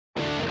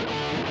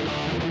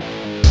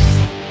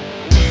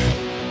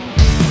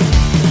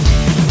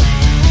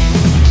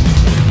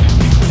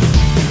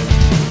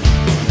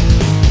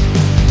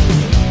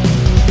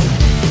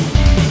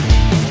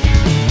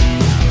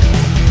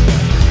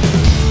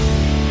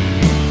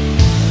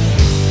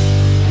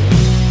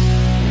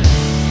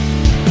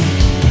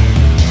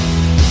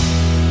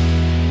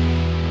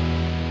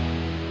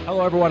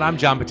Hello, everyone. I'm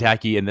John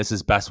Pataki, and this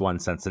is Best One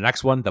Since the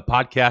Next One, the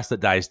podcast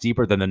that dives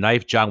deeper than the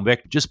knife John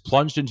Wick just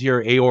plunged into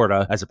your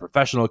aorta as a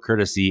professional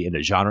courtesy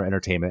into genre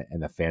entertainment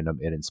and the fandom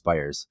it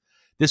inspires.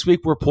 This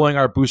week, we're pulling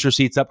our booster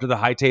seats up to the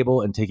high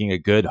table and taking a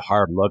good,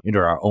 hard look into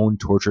our own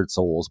tortured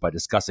souls by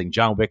discussing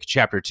John Wick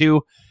Chapter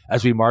 2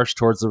 as we march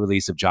towards the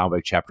release of John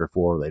Wick Chapter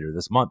 4 later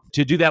this month.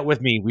 To do that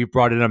with me, we've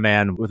brought in a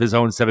man with his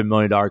own $7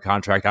 million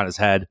contract on his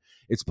head.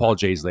 It's Paul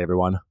Jaissle,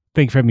 everyone.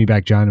 Thank you for having me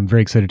back, John. I'm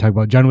very excited to talk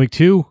about John Wick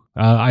 2.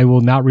 I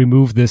will not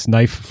remove this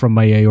knife from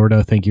my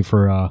aorta. Thank you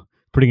for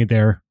putting it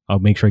there. I'll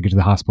make sure I get to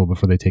the hospital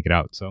before they take it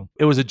out. So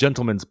it was a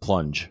gentleman's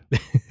plunge.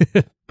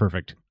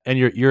 Perfect. And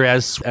you're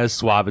as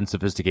suave and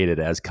sophisticated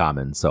as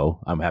common. So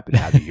I'm happy to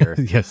have you here.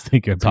 Yes,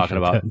 thank you. Talking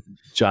about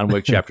John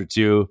Wick Chapter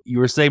 2. You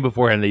were saying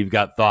beforehand that you've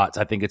got thoughts.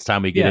 I think it's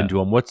time we get into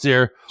them. What's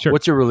your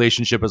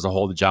relationship as a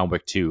whole to John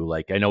Wick 2?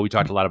 Like, I know we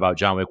talked a lot about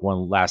John Wick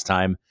 1 last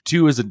time.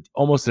 2 is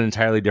almost an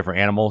entirely different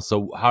animal. So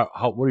what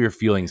are your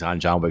feelings on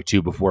John Wick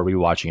 2 before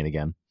rewatching it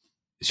again?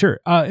 Sure.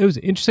 It was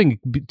interesting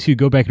to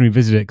go back and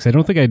revisit it because I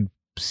don't think I'd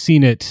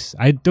seen it.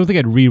 I don't think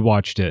I'd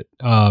rewatched it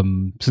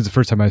since the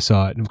first time I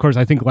saw it. And of course,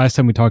 I think last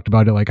time we talked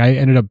about it, like I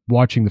ended up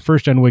watching the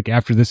first John Wick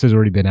after this has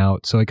already been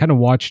out. So I kind of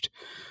watched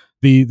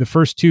the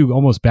first two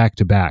almost back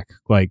to back.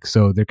 Like,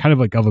 so they're kind of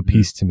like of a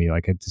piece to me,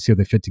 like to see how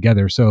they fit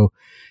together. So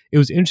it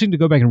was interesting to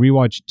go back and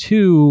rewatch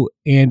 2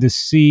 and to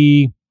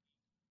see,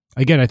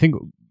 again, I think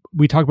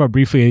we talked about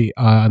briefly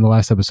on the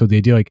last episode, the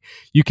idea, like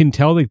you can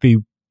tell like they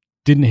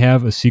didn't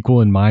have a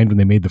sequel in mind when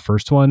they made the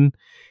first one.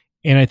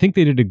 And I think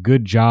they did a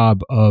good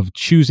job of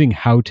choosing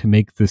how to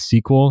make the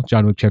sequel,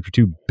 John Wick Chapter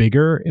 2,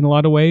 bigger in a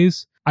lot of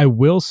ways. I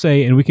will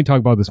say, and we can talk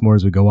about this more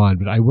as we go on,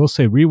 but I will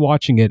say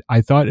rewatching it,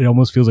 I thought it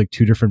almost feels like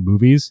two different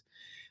movies.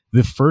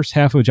 The first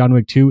half of John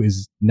Wick 2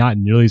 is not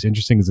nearly as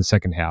interesting as the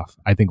second half.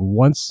 I think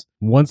once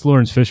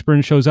Lawrence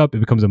Fishburne shows up, it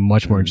becomes a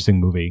much more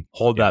interesting movie.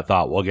 Hold that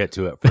thought. We'll get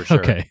to it for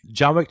sure. Okay.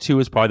 John Wick 2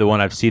 is probably the one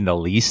I've seen the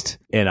least,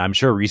 and I'm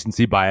sure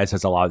recency bias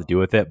has a lot to do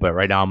with it. But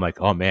right now I'm like,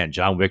 oh man,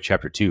 John Wick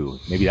Chapter 2.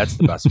 Maybe that's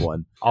the best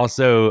one.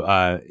 Also,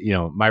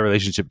 my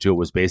relationship to it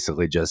was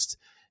basically just,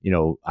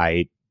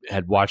 I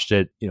had watched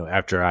it,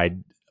 after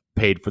I'd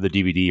paid for the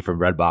DVD from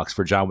Redbox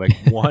for John Wick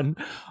 1.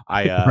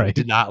 I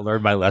did not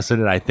learn my lesson,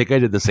 and I think I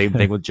did the same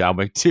thing with John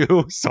Wick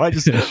 2. So I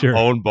just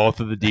own both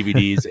of the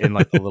DVDs in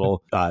like the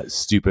little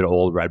stupid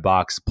old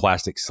Redbox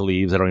plastic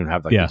sleeves. I don't even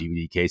have the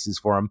DVD cases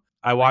for them.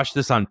 I watched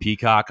this on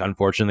Peacock,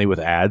 unfortunately, with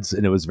ads,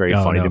 and it was very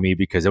funny to me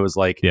because it was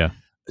like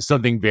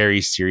something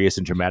very serious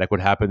and dramatic would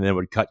happen, and then it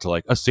would cut to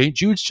like a St.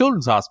 Jude's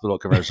Children's Hospital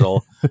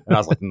commercial. And I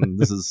was like,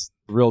 this is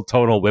real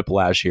tonal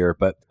whiplash here,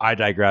 but I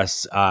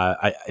digress.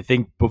 I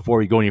think before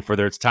we go any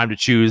further, it's time to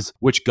choose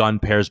which gun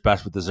pairs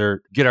best with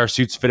dessert, get our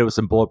suits fitted with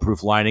some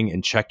bulletproof lining,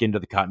 and check into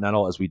the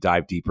Continental as we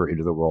dive deeper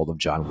into the world of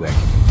John Wick.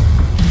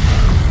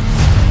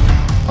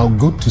 How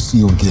good to see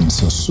you again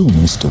so soon,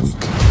 Mr.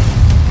 Wick.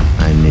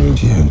 I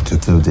need you to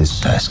do this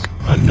task.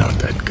 I'm not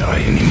that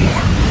guy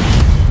anymore.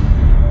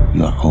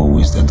 You're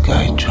always that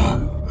guy,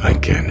 John. I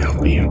can't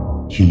help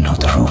you. You know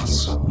the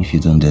rules. If you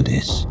don't do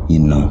this, you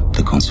know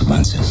the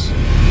consequences.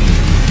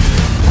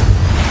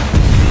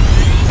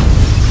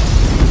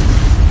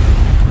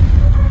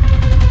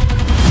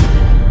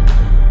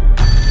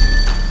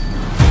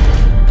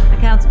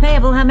 Accounts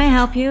payable, how may I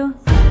help you?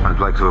 I'd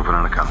like to open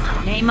an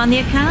account. Name on the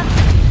account?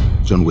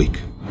 John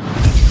Wick.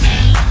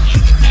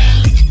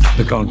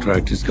 The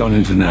contract has gone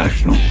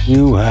international.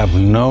 You have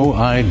no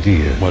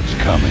idea what's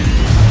coming.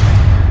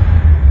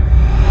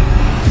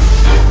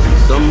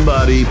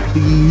 Somebody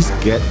please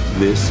get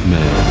this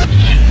man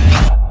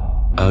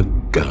a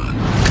gun.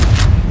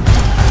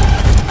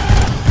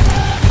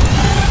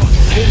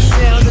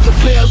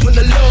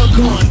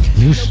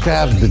 You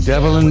stabbed the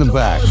devil in the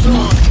back.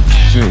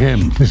 To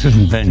him, this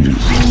isn't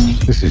vengeance.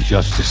 This is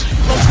justice.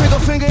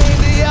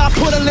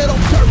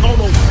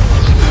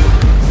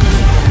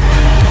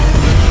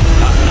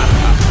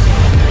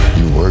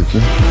 You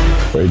working?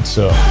 Afraid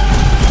so.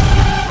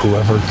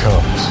 Whoever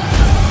comes,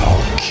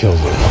 I'll kill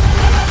them.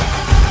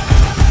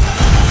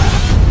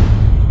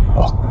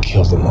 I'll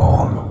kill them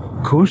all.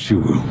 Of course you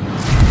will.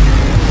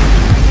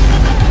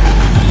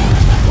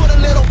 Put a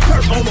little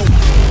curve on them.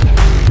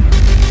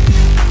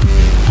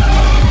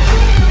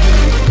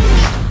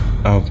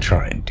 I'll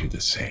try and do the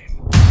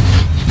same.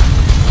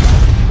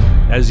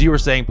 As you were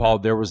saying, Paul,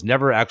 there was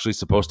never actually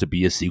supposed to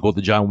be a sequel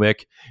to John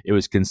Wick. It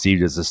was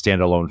conceived as a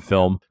standalone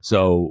film.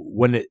 So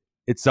when it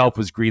itself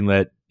was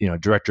greenlit,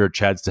 director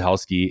Chad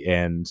Stahelski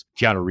and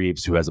Keanu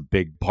Reeves, who has a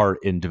big part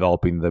in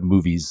developing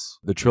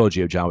the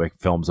trilogy of John Wick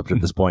films up to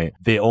this point,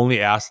 they only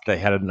asked that they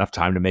had enough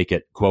time to make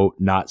it, quote,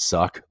 not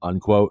suck,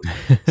 unquote.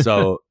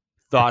 So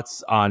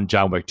thoughts on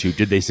John Wick 2?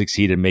 Did they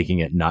succeed in making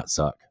it not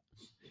suck?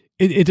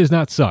 It does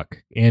not suck.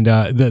 And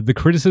the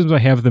criticisms I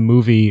have of the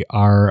movie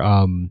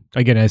are,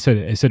 again, I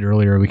said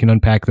earlier, we can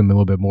unpack them a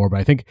little bit more, but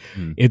I think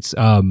it's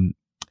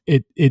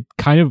it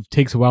kind of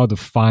takes a while to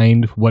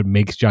find what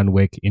makes John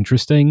Wick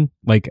interesting.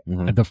 Like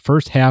the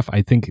first half,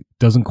 I think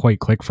doesn't quite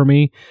click for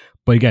me.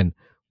 But again,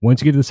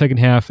 once you get to the second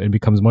half, it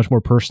becomes much more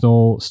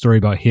personal story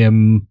about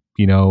him,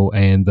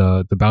 and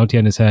the bounty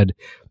on his head.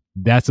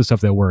 That's the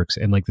stuff that works.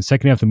 And like the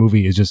second half of the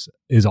movie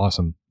is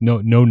awesome. No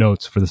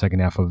notes for the second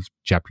half of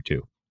chapter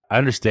 2. I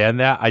understand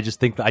that. I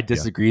just think that I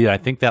disagree. I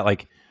think that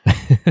like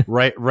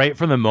right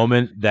from the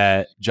moment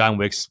that John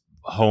Wick's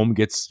home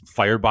gets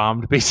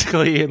firebombed,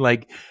 basically, and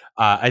like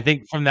I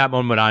think from that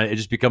moment on, it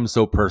just becomes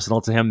so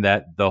personal to him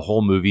that the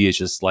whole movie is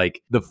just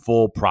like the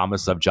full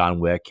promise of John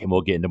Wick, and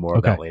we'll get into more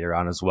of that later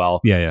on as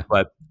well. Yeah.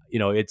 But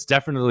it's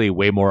definitely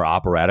way more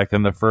operatic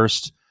than the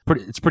first.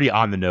 It's pretty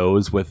on the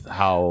nose with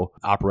how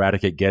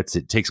operatic it gets.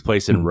 It takes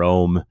place in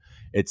Rome.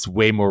 It's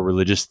way more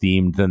religious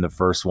themed than the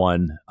first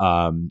one.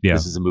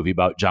 This is a movie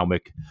about John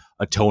Wick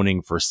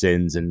atoning for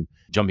sins and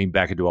jumping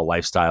back into a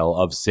lifestyle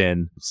of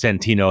sin.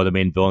 Santino, the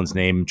main villain's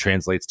name,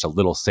 translates to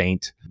Little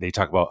Saint. They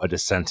talk about a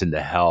descent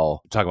into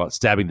hell. Talk about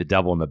stabbing the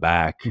devil in the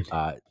back.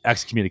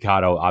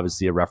 Excommunicado,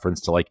 obviously a reference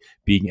to like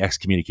being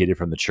excommunicated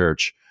from the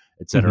church,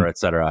 et cetera, et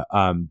cetera.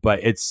 But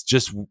it's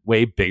just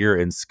way bigger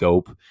in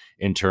scope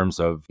in terms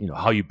of,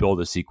 how you build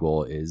a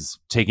sequel is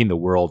taking the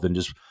world and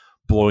just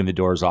blowing the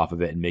doors off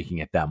of it and making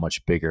it that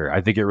much bigger.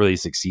 I think it really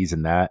succeeds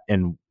in that.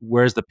 And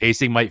whereas the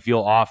pacing might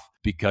feel off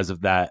because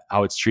of that,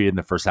 how it's treated in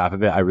the first half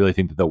of it, I really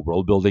think that the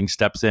world building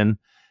steps in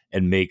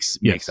and makes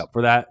up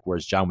for that.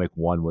 Whereas John Wick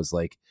 1 was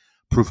like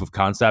proof of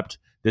concept.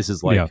 This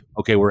is like,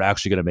 okay, we're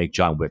actually going to make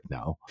John Wick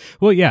now.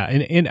 Well, yeah.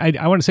 And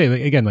I want to say,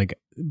 like, again, like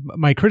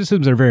my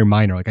criticisms are very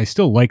minor. Like I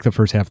still like the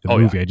first half of the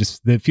movie.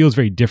 Yeah. It feels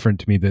very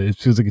different to me. That it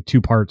feels like two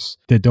parts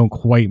that don't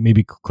quite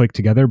maybe click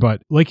together.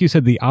 But like you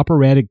said, the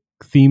operatic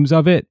themes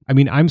of it. I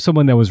mean, I'm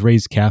someone that was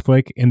raised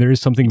Catholic, and there is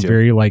something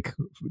very like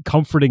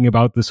comforting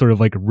about the sort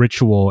of like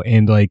ritual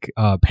and like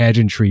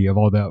pageantry of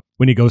all that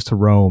when he goes to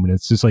Rome. And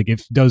it's just like,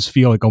 it does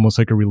feel like almost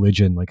like a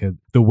religion, like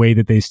the way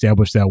that they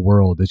establish that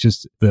world. It's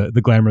just the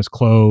glamorous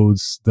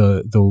clothes,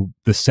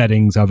 the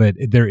settings of it.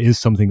 There is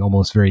something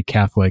almost very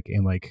Catholic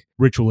and like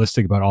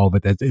ritualistic about all of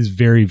it that is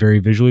very, very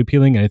visually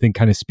appealing. And I think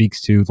kind of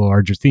speaks to the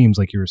larger themes,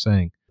 like you were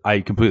saying.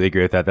 I completely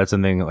agree with that. That's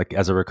something like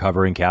as a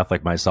recovering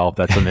Catholic myself,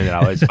 that's something that I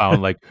always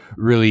found like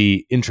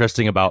really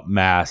interesting about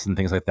Mass and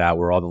things like that,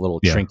 where all the little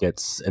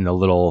trinkets and the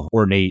little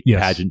ornate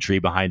pageantry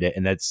behind it.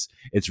 And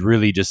it's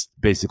really just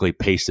basically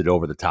pasted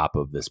over the top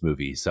of this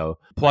movie. So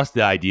plus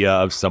the idea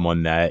of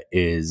someone that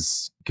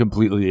is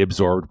completely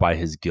absorbed by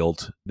his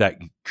guilt that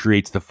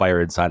creates the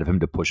fire inside of him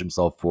to push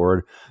himself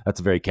forward.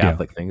 That's a very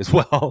Catholic thing as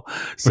well.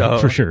 So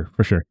for sure.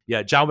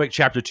 Yeah. John Wick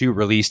Chapter 2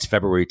 released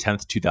February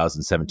 10th,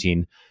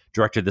 2017.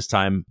 Directed this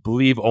time,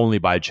 believe only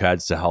by Chad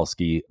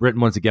Stahelski.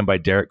 Written once again by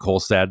Derek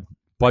Kolstad.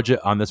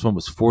 Budget on this one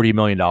was $40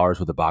 million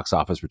with a box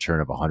office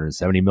return of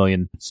 $170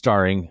 million.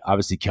 Starring,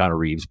 obviously, Keanu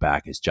Reeves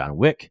back as John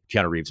Wick.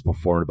 Keanu Reeves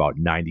performed about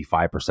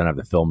 95% of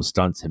the film's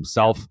stunts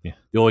himself. Yeah.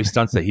 The only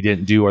stunts that he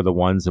didn't do are the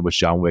ones in which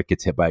John Wick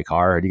gets hit by a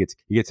car. And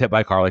he gets hit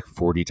by a car like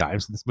 40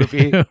 times in this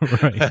movie.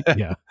 Right,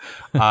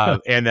 yeah.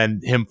 And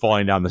then him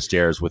falling down the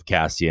stairs with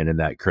Cassian in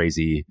that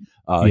crazy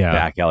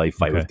back alley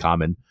fight with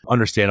Common.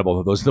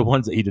 Understandable. Those are the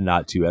ones that he did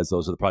not do, as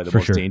those are probably the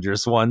most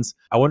dangerous ones.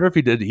 I wonder if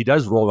he did. He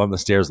does roll down the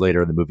stairs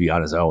later in the movie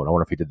on his own. I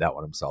wonder if he did that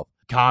one himself.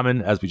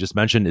 Common, as we just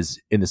mentioned,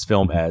 is in this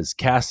film as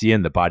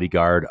Cassian, the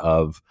bodyguard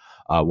of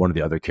one of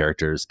the other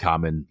characters.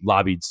 Common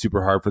lobbied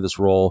super hard for this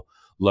role,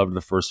 loved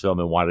the first film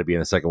and wanted to be in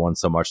the second one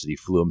so much that he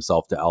flew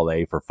himself to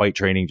LA for fight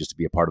training just to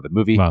be a part of the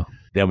movie. Wow.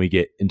 Then we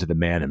get into the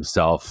man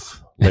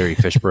himself, Larry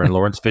Fishburne,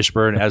 Lawrence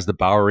Fishburne as the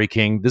Bowery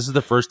King. This is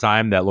the first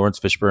time that Lawrence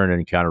Fishburne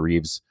and Keanu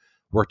Reeves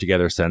worked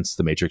together since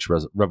the Matrix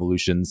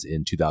Revolutions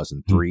in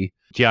 2003.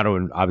 Keanu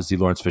and obviously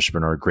Lawrence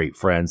Fishburne are great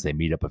friends. They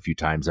meet up a few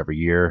times every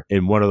year.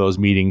 In one of those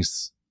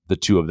meetings, the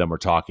two of them were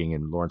talking,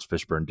 and Lawrence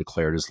Fishburne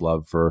declared his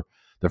love for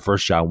the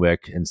first John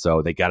Wick. And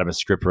so they got him a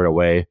script right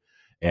away.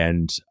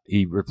 And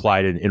he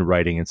replied in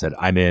writing and said,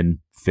 "I'm in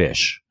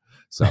fish."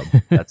 So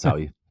that's how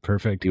he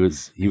perfect. He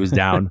was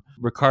down.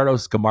 Riccardo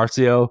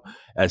Scamarcio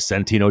as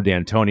Santino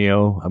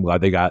D'Antonio. I'm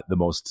glad they got the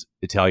most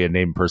Italian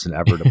named person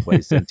ever to play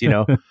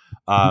Santino.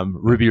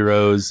 Ruby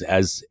Rose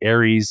as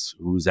Ares,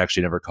 who's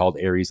actually never called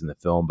Ares in the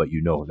film, but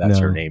that's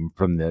her name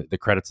from the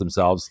credits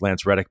themselves.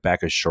 Lance Reddick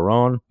back as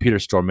Sharon. Peter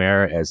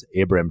Stormare as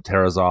Abram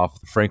Tarazov.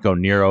 Franco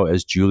Nero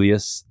as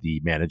Julius,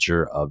 the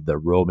manager of the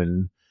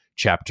Roman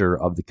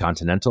chapter of the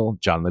Continental.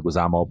 John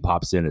Leguizamo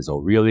pops in as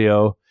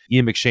Aurelio.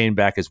 Ian McShane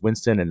back as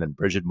Winston, and then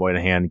Bridget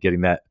Moynihan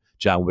getting that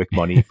John Wick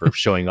money for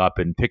showing up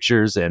in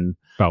pictures and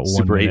about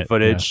Super 8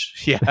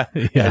 footage. Yeah.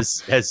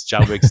 As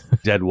John Wick's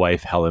dead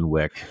wife, Helen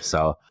Wick.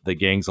 So the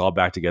gang's all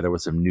back together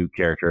with some new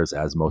characters,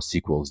 as most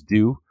sequels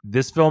do.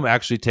 This film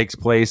actually takes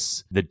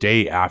place the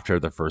day after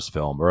the first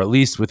film, or at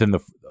least within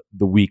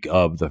the week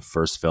of the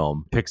first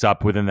film. Picks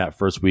up within that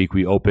first week.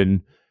 We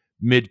open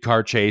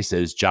mid-car chase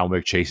as John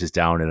Wick chases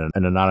down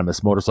an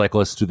anonymous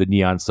motorcyclist through the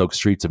neon-soaked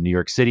streets of New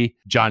York City.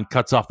 John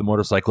cuts off the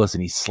motorcyclist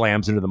and he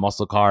slams into the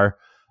muscle car,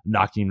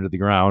 knocking him to the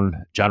ground.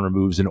 John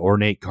removes an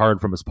ornate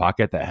card from his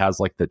pocket that has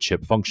like the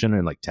chip function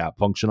and like tap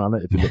function on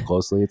it. If you look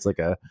closely, it's like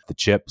the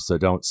chip. So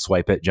don't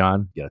swipe it,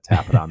 John. You got to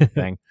tap it on the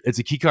thing. It's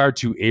a key card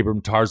to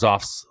Abram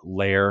Tarzov's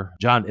lair.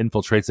 John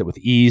infiltrates it with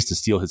ease to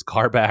steal his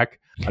car back.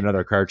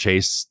 Another car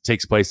chase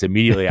takes place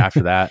immediately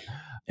after that.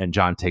 and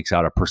John takes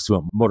out a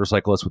pursuant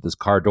motorcyclist with his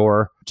car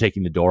door,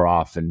 taking the door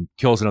off, and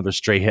kills another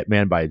stray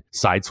hitman by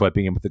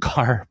sideswiping him with the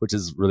car, which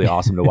is really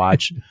awesome to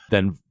watch.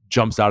 Then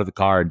jumps out of the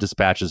car and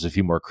dispatches a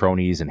few more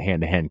cronies in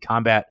hand-to-hand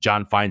combat.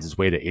 John finds his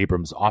way to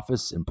Abram's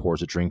office and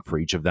pours a drink for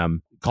each of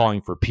them,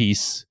 calling for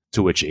peace,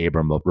 to which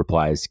Abram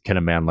replies, "Can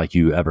a man like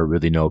you ever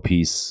really know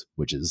peace?"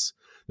 Which is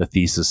the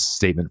thesis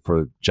statement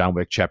for John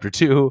Wick Chapter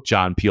 2.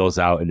 John peels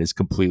out in his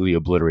completely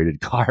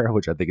obliterated car,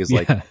 which I think is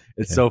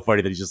it's so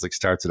funny that he just like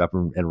starts it up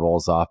and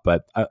rolls off.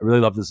 But I really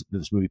love this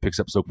movie picks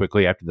up so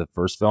quickly after the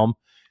first film,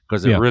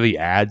 because it really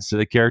adds to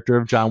the character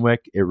of John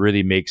Wick. It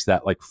really makes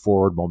that like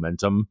forward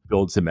momentum,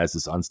 builds him as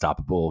this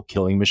unstoppable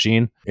killing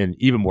machine. And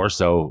even more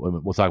so,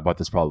 we'll talk about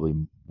this probably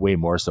way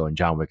more so in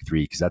John Wick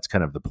 3, because that's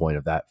kind of the point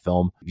of that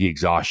film, the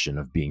exhaustion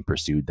of being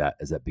pursued that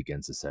as that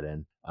begins to set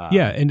in.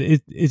 And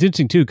it's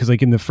interesting too, because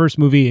like in the first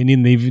movie,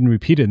 and they even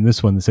repeat it in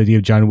this one, this idea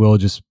of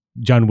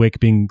John Wick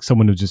being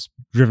someone who's just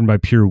driven by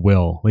pure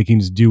will, like he can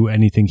just do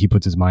anything he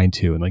puts his mind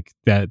to. And like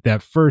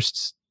that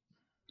first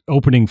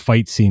opening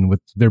fight scene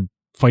with their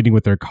fighting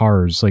with their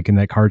cars, like in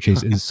that car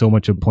chase, is so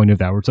much a point of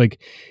that, where it's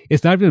like,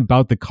 it's not even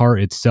about the car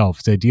itself.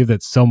 It's the idea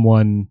that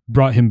someone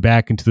brought him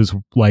back into this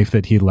life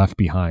that he left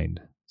behind.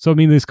 So, I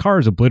mean, this car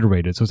is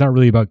obliterated. So it's not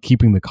really about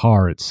keeping the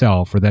car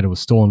itself or that it was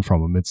stolen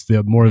from him. It's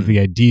more of the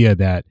idea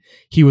that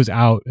he was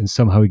out and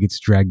somehow he gets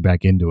dragged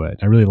back into it.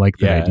 I really like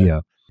that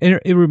idea. And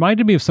it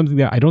reminded me of something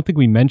that I don't think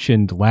we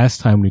mentioned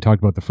last time when we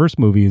talked about the first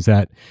movie, is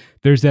that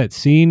there's that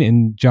scene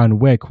in John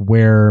Wick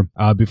where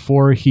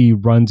before he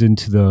runs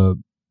into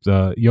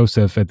the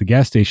Yosef at the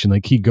gas station,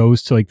 like he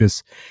goes to like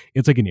this,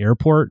 it's like an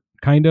airport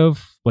kind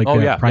of like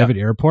private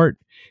airport,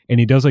 and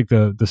he does like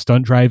the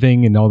stunt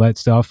driving and all that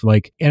stuff.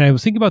 Like, and I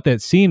was thinking about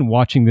that scene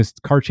watching this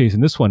car chase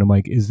in this one. I'm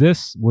like,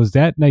 was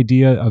that an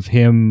idea of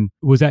him?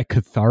 Was that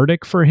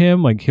cathartic for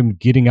him? Like him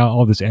getting out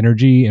all this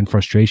energy and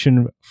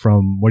frustration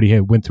from what he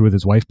had went through with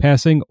his wife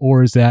passing?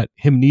 Or is that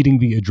him needing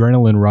the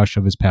adrenaline rush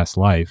of his past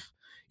life?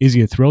 Is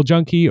he a thrill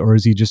junkie, or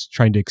is he just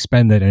trying to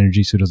expend that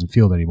energy so he doesn't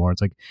feel it anymore?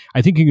 It's like,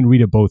 I think you can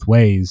read it both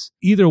ways.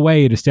 Either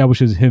way, it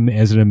establishes him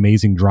as an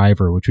amazing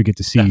driver, which we get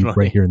to see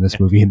right here in this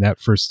movie in that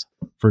first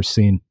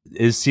scene.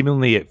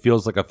 It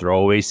feels like a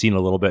throwaway scene a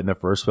little bit in the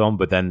first film,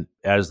 but then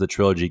as the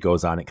trilogy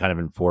goes on, it kind of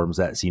informs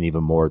that scene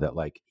even more, that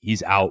like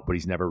he's out, but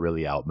he's never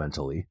really out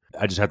mentally.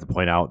 I just have to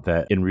point out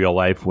that in real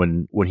life,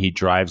 when he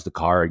drives the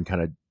car and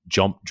kind of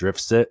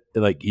drifts it,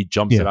 like he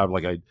jumps it out of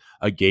like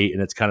a gate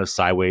and it's kind of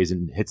sideways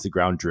and hits the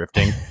ground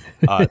drifting.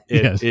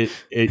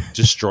 It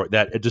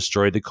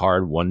destroyed the car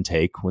in one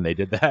take when they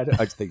did that.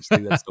 I just think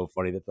that's so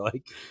funny that they're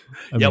like,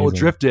 we'll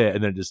drift it,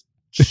 and then just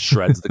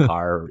shreds the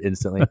car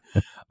instantly.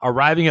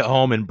 Arriving at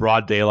home in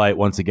broad daylight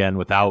once again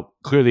without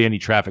clearly any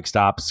traffic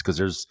stops, because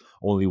there's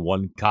only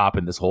one cop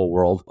in this whole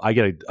world. I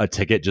get a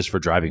ticket just for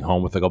driving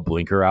home with like a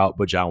blinker out,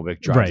 but John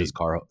Wick drives his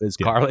car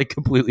like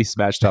completely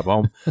smashed up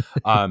home.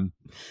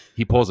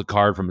 He pulls a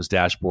card from his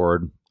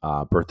dashboard,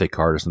 birthday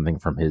card or something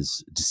from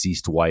his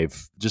deceased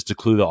wife, just to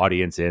clue the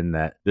audience in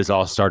that this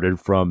all started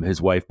from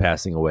his wife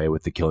passing away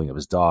with the killing of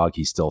his dog.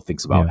 He still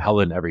thinks about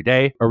Helen every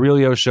day.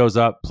 Aurelio shows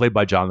up, played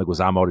by John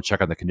Leguizamo, to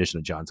check on the condition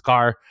of John's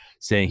car,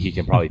 saying he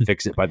can probably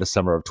fix it by the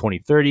summer of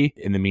 2030.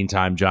 In the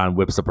meantime, John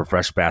whips up a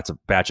fresh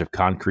batch of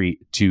concrete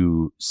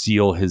to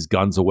seal his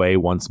guns away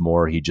once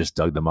more. He just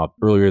dug them up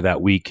earlier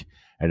that week,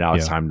 and now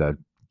it's time to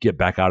get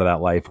back out of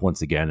that life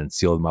once again and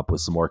seal them up with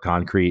some more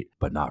concrete,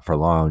 but not for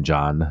long,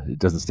 John. It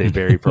doesn't stay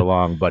buried for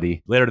long,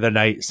 buddy. Later that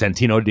night,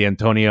 Santino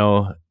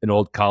D'Antonio, an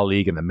old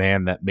colleague and the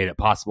man that made it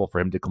possible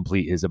for him to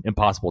complete his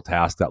impossible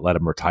task that let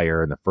him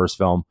retire in the first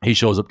film, he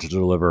shows up to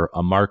deliver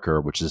a marker,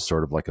 which is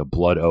sort of like a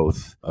blood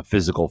oath, a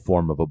physical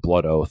form of a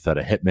blood oath that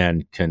a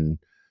hitman can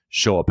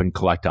show up and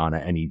collect on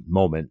at any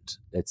moment.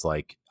 It's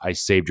like, I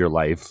saved your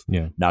life.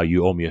 Now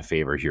you owe me a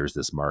favor. Here's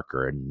this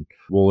marker. And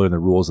we'll learn the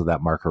rules of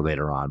that marker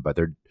later on, but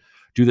they're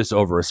do this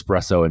over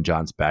espresso in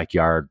John's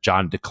backyard.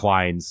 John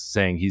declines,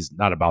 saying he's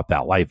not about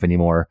that life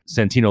anymore.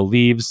 Santino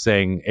leaves,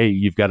 saying, "Hey,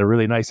 you've got a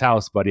really nice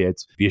house, buddy.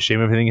 It'd be a shame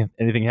if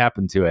anything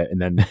happened to it."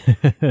 And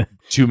then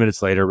 2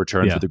 minutes later,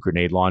 returns with a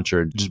grenade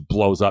launcher and just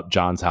blows up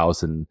John's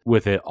house, and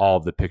with it, all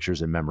of the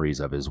pictures and memories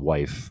of his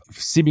wife.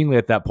 Seemingly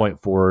at that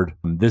point forward,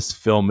 this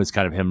film is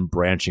kind of him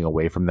branching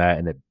away from that,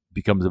 and it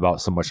becomes about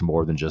so much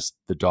more than just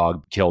the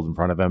dog killed in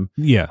front of him.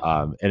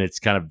 And it's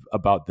kind of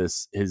about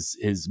this,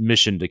 his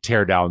mission to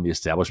tear down the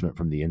establishment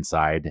from the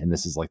inside. And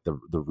this is like the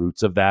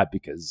roots of that,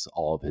 because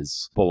all of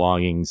his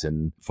belongings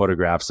and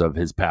photographs of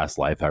his past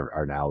life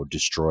are now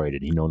destroyed,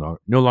 and he no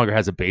longer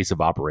has a base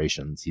of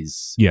operations.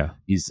 He's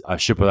a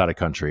ship without a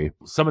country.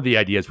 Some of the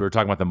ideas, we were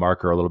talking about the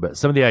marker a little bit,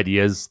 some of the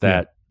ideas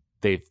that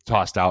they've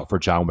tossed out for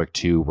John Wick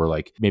 2 were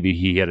like, maybe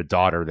he had a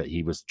daughter that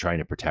he was trying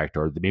to protect,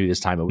 or maybe this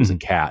time it was a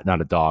cat,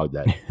 not a dog,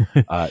 that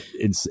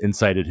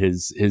incited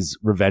his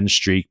revenge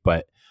streak.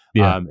 But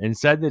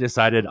instead they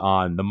decided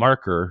on the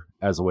marker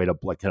as a way to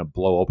like kind of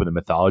blow open the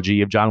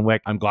mythology of John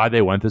Wick. I'm glad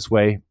they went this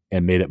way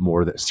and made it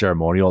more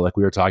ceremonial, like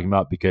we were talking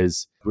about,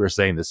 because we were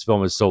saying this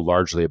film is so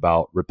largely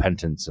about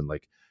repentance and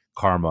like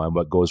karma and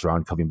what goes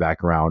around coming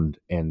back around,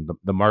 and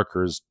the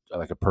markers are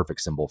like a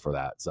perfect symbol for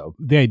that. So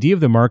the idea of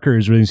the marker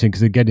is really interesting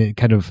because again, it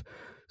kind of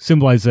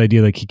symbolizes the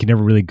idea like he can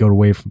never really get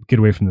away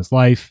from this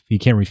life. He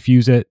can't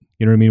refuse it.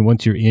 You know what I mean?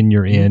 Once you're in,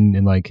 you're in.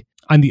 And like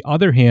on the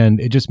other hand,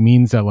 it just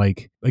means that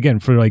like again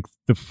for like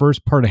the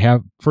first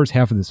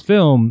half of this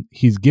film,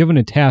 he's given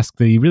a task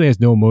that he really has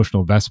no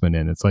emotional investment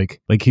in. It's like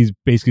he's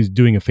basically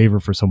doing a favor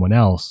for someone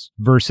else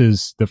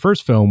versus the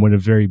first film when a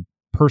very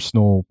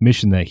personal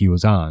mission that he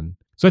was on.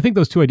 So I think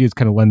those two ideas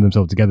kind of lend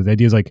themselves together. The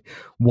idea is like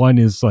one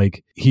is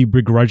like he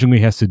begrudgingly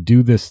has to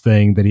do this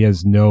thing that he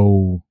has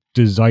no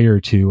desire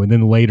to, and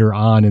then later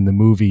on in the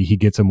movie he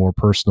gets a more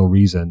personal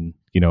reason,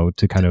 you know,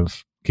 to kind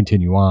of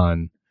continue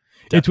on.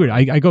 Definitely. It's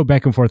weird. I go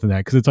back and forth on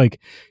that because it's like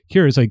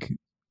here it's like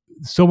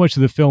so much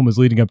of the film is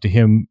leading up to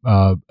him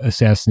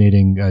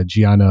assassinating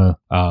Gianna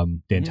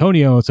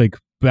D'Antonio. It's like,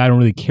 but I don't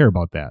really care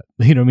about that,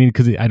 you know what I mean?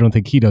 Because I don't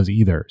think he does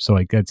either. So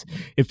like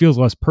it feels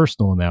less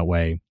personal in that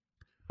way.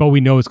 But we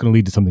know it's going to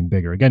lead to something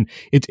bigger. Again,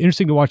 it's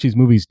interesting to watch these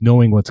movies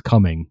knowing what's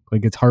coming.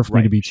 Like it's hard for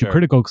me to be too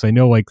critical because I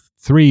know like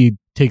 3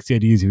 takes the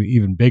ideas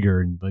even bigger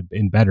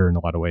and better in a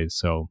lot of ways.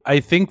 So I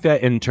think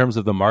that in terms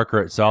of the marker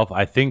itself,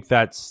 I think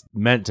that's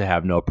meant to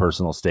have no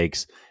personal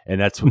stakes,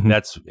 and that's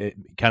it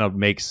kind of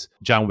makes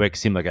John Wick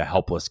seem like a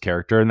helpless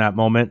character in that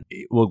moment.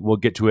 We'll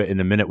get to it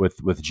in a minute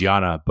with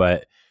Gianna,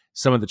 but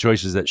some of the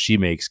choices that she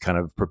makes kind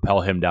of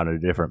propel him down a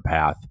different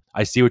path.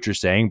 I see what you're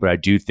saying, but I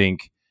do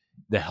think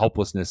the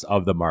helplessness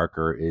of the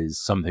marker is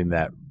something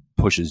that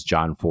pushes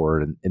John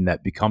forward and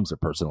that becomes a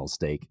personal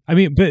stake. I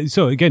mean, but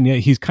so again, yeah,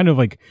 he's kind of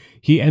like,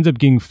 he ends up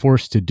getting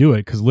forced to do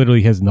it because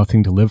literally he has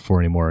nothing to live for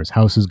anymore. His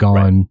house is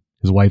gone.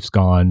 His wife's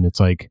gone. It's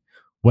like,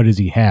 what does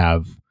he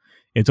have?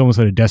 It's almost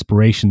out of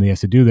desperation that he has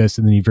to do this.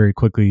 And then he very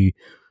quickly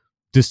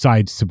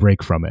decides to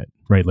break from it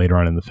right later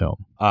on in the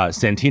film.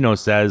 Santino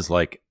says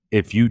like,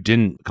 if you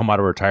didn't come out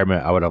of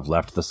retirement, I would have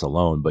left this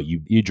alone, but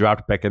you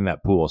dropped back in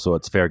that pool, so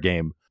it's fair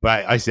game.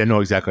 But I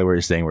know exactly what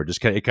you're saying.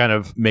 It kind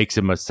of makes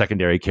him a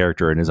secondary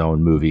character in his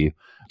own movie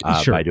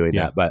by doing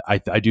that. But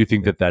I do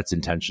think that that's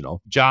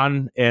intentional.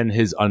 John and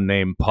his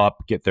unnamed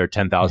pup get their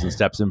 10,000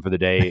 steps in for the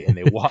day, and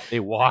they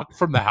walk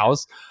from the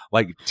house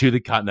like to the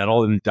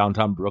Continental in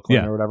downtown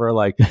Brooklyn or whatever.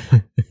 Like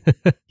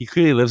he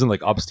clearly lives in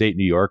like upstate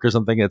New York or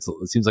something. It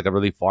seems like a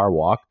really far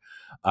walk.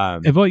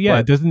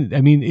 It doesn't.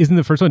 I mean, isn't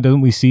the first one?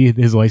 Doesn't we see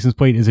his license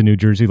plate is a New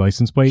Jersey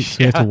license plate? So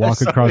he has to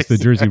walk across the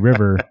Jersey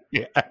River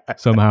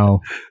somehow.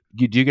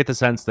 Do you get the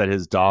sense that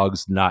his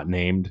dog's not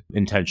named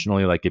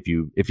intentionally? Like if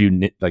you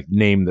like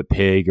name the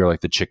pig or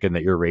like the chicken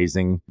that you're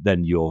raising,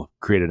 then you'll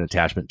create an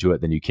attachment to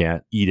it. Then you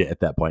can't eat it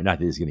at that point. Not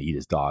that he's going to eat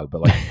his dog,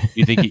 but like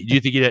do you think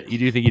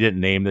he didn't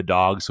name the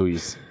dog so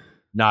he's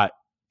not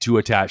too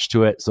attached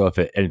to it? So if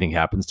anything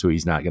happens to it,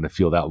 he's not going to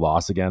feel that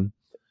loss again.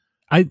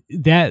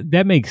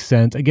 That makes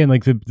sense. Again,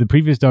 like the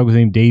previous dog was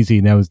named Daisy,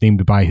 and that was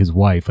named by his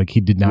wife. Like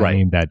he did not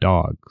name that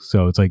dog.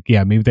 So it's like,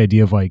 yeah, maybe the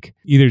idea of like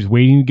either he's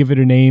waiting to give it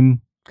a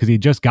name because he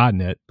had just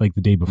gotten it like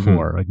the day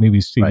before. Mm-hmm. Like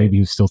maybe he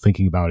was still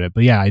thinking about it.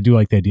 But yeah, I do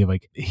like the idea of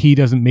like he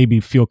doesn't maybe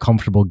feel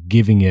comfortable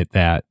giving it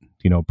that,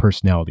 you know,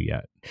 personality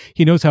yet.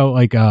 He knows how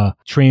like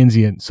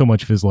transient so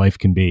much of his life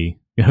can be.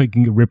 You know, he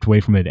can get ripped away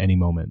from it at any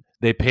moment.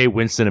 They pay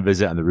Winston a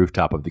visit on the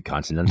rooftop of the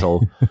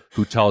Continental,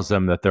 who tells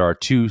them that there are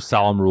 2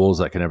 solemn rules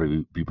that can never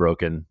be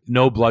broken.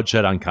 No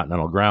bloodshed on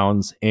Continental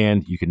grounds,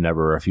 and you can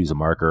never refuse a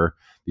marker.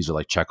 These are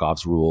like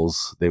Chekhov's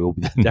rules. They will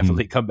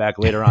definitely come back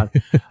later on.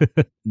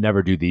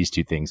 Never do these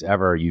 2 things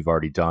ever. You've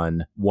already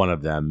done one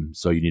of them,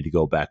 so you need to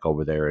go back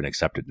over there and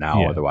accept it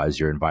now. Otherwise,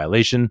 you're in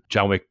violation.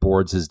 John Wick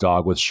boards his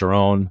dog with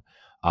Sharon.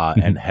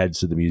 And heads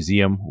to the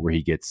museum where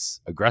he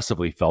gets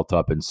aggressively felt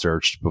up and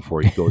searched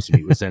before he goes to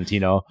meet with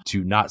Santino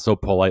to not so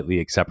politely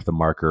accept the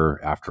marker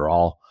after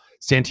all.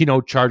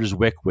 Santino charges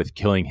Wick with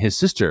killing his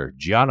sister,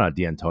 Gianna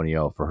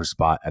D'Antonio, for her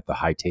spot at the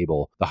high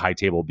table. The high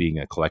table being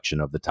a collection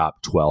of the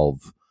top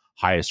 12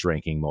 highest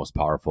ranking, most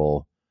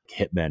powerful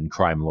hitmen,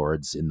 crime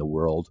lords in the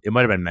world. It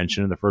might have been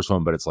mentioned in the first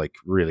one, but it's like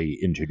really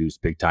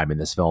introduced big time in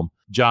this film.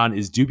 John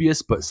is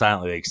dubious, but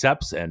silently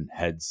accepts and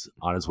heads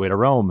on his way to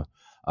Rome.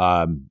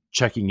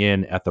 Checking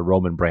in at the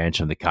Roman branch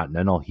of the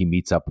Continental, he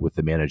meets up with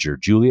the manager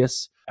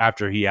Julius.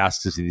 After he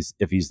asks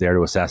if he's there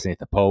to assassinate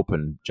the Pope,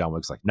 and John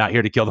Wick's like, not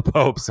here to kill the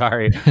Pope,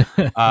 sorry.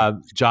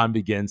 John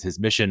begins his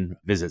mission,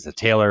 visits a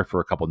tailor for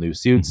a couple new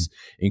suits,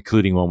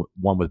 including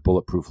one with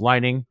bulletproof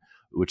lining,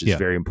 which is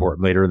very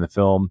important later in the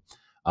film.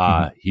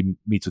 He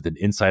meets with an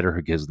insider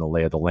who gives him the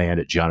lay of the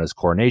land at Gianna's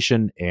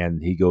coronation,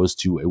 and he goes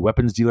to a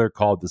weapons dealer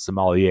called the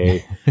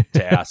Sommelier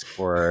to ask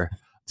for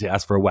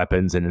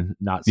weapons and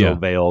not so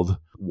veiled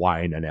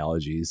wine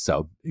analogies.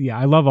 So yeah,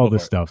 I love all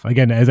this stuff.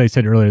 Again, as I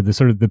said earlier, the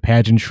sort of the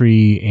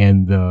pageantry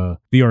and the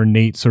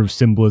ornate sort of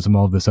symbolism,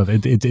 all of this stuff,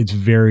 it's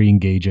very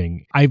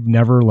engaging. I've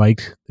never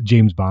liked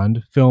James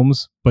Bond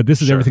films, but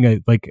this is everything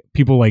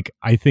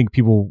I think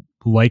people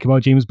like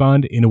about James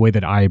Bond in a way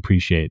that I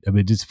appreciate. I mean,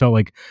 it just felt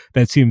like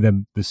that scene of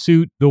them, the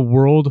suit, the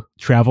world,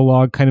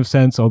 travelogue kind of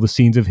sense, all the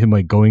scenes of him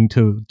like going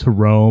to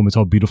Rome, it's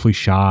all beautifully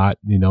shot,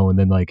 and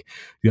then like,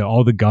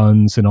 all the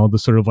guns and all the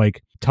sort of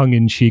like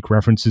tongue-in-cheek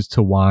references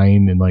to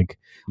wine and like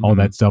all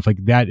that stuff.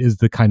 Like that is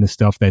the kind of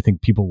stuff that I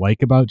think people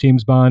like about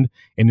James Bond.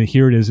 And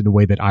here it is in a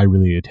way that I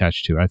really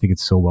attach to. I think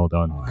it's so well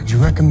done. Could you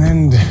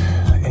recommend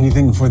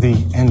anything for the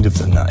end of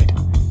the night?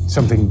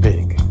 Something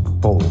big,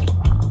 bold.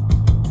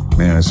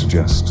 May I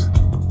suggest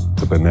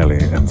the Benelli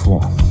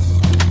M4?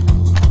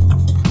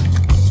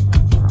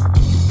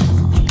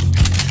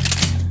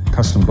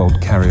 Custom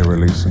bolt carrier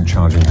release and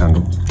charging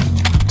handle.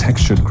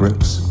 Textured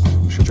grips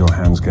should your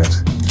hands get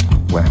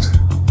wet.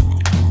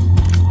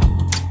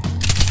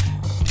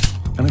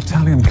 An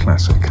Italian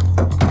classic.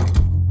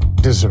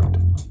 Dessert.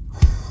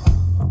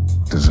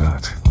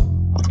 Dessert.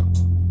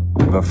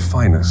 The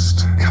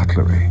finest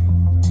cutlery,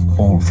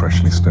 all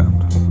freshly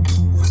stoned.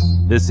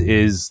 This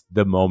is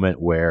the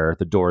moment where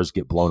the doors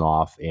get blown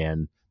off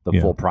and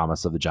the full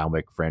promise of the John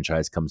Wick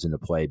franchise comes into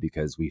play,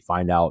 because we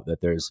find out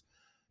that there's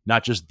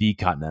not just the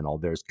Continental,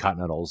 there's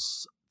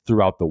Continentals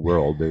throughout the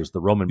world. There's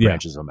the Roman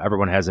branches of them.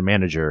 Everyone has a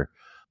manager.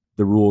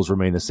 The rules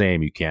remain the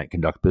same. You can't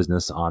conduct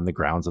business on the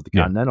grounds of the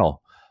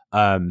Continental.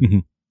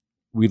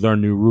 We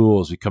learn new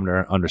rules. We come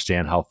to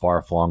understand how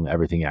far-flung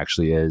everything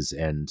actually is.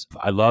 And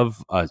I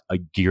love a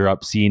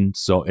gear-up scene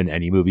in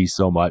any movie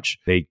so much.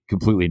 They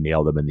completely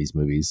nail them in these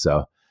movies.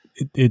 So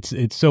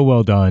it's so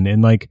well done.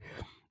 And like,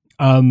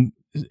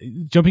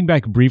 jumping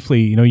back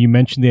briefly, you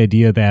mentioned the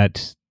idea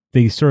that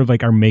they sort of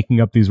like are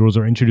making up these rules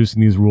or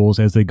introducing these rules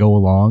as they go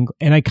along.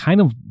 And I kind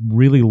of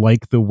really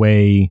like the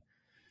way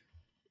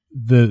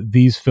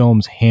these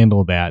films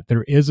handle that.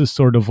 There is a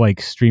sort of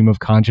like stream of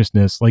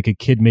consciousness, like a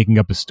kid making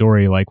up a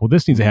story, like, well,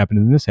 this needs to happen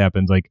and this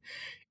happens, like,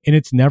 and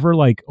it's never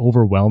like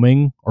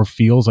overwhelming or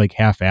feels like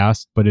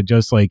half-assed, but it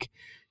just like,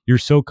 you're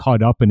so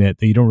caught up in it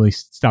that you don't really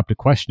stop to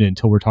question it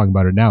until we're talking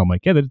about it now. I'm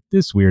like, yeah, that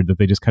is weird that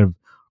they just kind of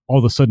all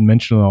of a sudden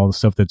mention all the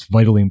stuff that's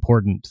vitally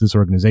important to this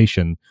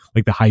organization,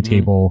 like the high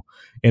table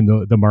and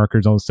the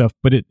markers, all the stuff.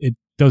 But it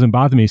doesn't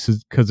bother me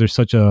because there's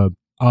such a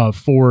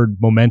forward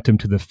momentum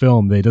to the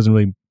film that it doesn't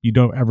really, you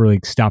don't ever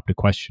like stop to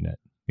question it,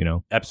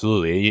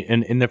 Absolutely.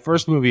 And in the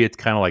first movie, it's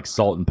kind of like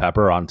salt and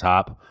pepper on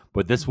top,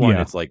 but this one,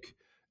 it's like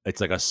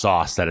a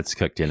sauce that it's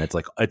cooked in. It's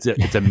like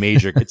it's a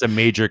major it's a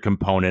major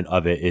component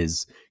of it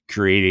is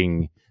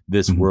creating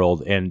this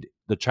world. And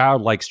the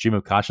childlike stream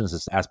of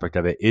consciousness aspect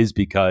of it is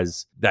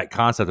because that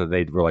concept that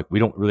they were like, we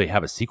don't really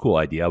have a sequel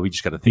idea. We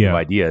just got to think of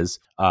ideas.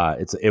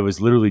 It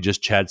was literally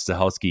just Chad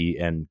Stahelski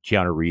and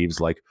Keanu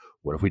Reeves. Like,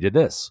 what if we did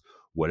this?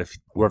 What if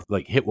we're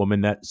like hit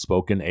woman that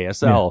spoke in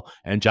ASL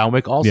and John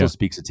Wick also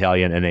speaks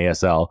Italian and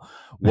ASL?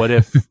 What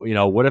if,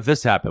 what if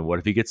this happened? What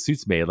if he gets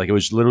suits made? Like, it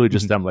was literally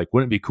just them like,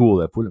 wouldn't it be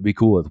cool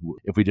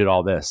if we did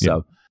all this?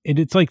 So. And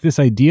it's like this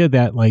idea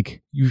that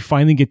like you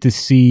finally get to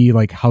see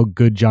like how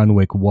good John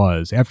Wick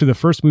was. After the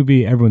first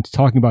movie, everyone's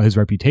talking about his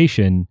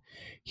reputation.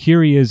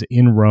 Here he is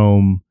in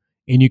Rome,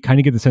 and you kind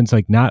of get the sense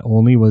like not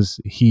only was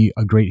he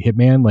a great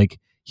hitman, like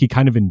he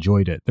kind of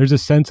enjoyed it. There's a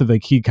sense of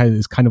like he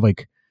is kind of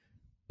like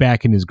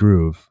back in his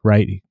groove,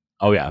 right?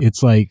 Oh yeah.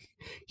 It's like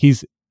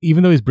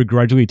even though he's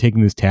begrudgingly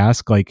taking this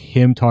task, like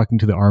him talking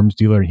to the arms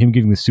dealer and him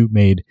getting the suit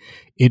made,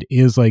 it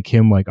is like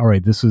him like, all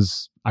right,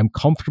 I'm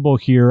comfortable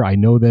here. I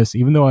know this,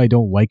 even though I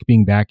don't like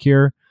being back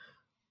here,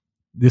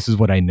 this is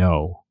what I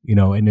know,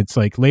 and it's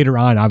like later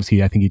on,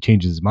 obviously I think he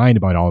changes his mind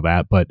about all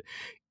that, but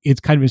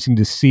it's kind of interesting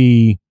to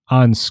see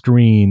on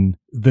screen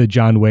the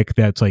John Wick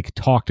that's like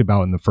talked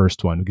about in the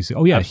first one. Because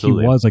oh yeah,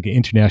 absolutely. He was like an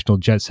international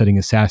jet-setting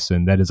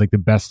assassin that is like the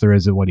best there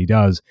is at what he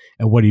does,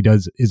 and what he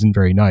does isn't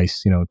very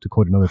nice, to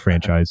quote another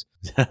franchise.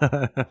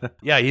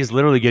 Yeah, he's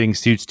literally getting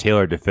suits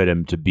tailored to fit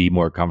him to be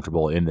more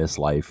comfortable in this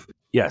life.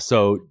 Yeah,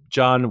 so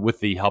John, with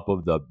the help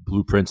of the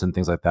blueprints and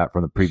things like that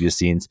from the previous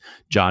scenes,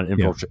 John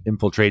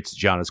infiltrates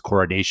Gianna's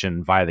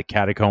coronation via the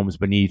catacombs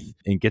beneath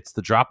and gets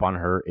the drop on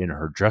her in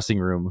her dressing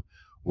room,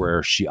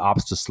 where she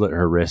opts to slit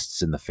her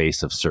wrists in the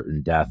face of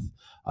certain death.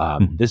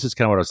 This is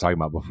kind of what I was talking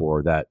about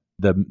before, that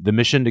the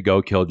mission to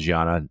go kill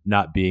Gianna,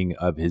 not being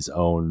of his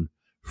own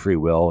free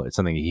will, it's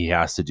something he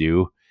has to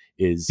do,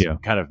 is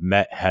kind of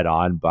met head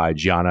on by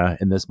Gianna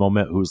in this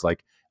moment, who's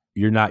like,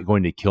 you're not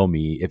going to kill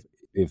me.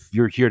 If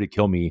you're here to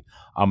kill me,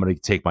 I'm going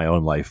to take my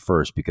own life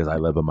first because I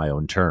live on my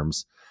own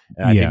terms.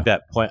 And I think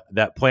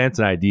that plants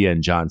an idea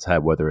in John's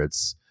head, whether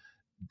it's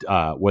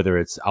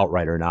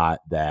outright or not,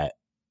 that,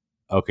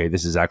 okay,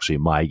 this is actually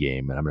my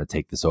game and I'm going to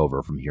take this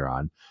over from here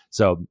on.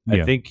 So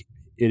I think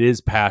it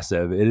is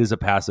passive. It is a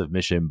passive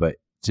mission, but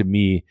to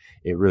me,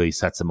 it really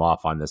sets him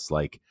off on this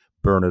like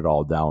burn it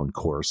all down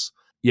course.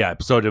 Yeah.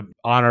 So to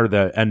honor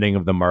the ending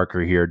of the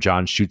marker here,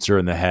 John shoots her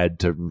in the head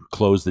to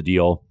close the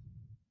deal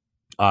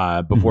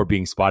before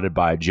being spotted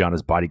by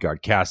Gianna's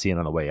bodyguard Cassian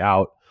on the way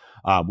out,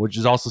 which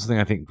is also something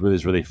I think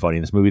is really funny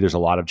in this movie. There's a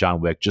lot of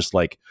John Wick just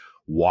like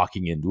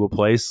walking into a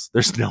place.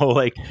 There's no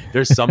like,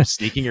 there's some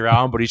sneaking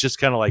around, but he's just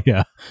kind of like,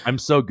 I'm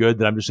so good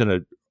that I'm just going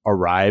to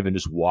arrive and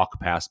just walk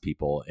past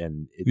people,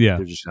 and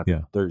they're just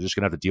gonna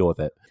have to deal with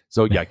it.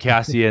 So yeah,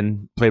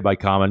 Cassian, played by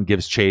Common,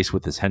 gives chase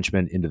with his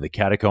henchmen into the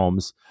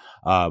catacombs.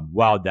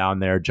 While down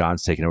there,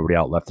 John's taking everybody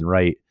out left and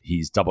right.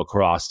 He's double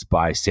crossed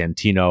by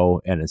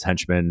Santino and his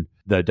henchmen.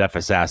 The deaf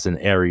assassin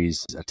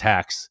Ares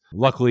attacks.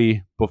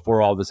 Luckily,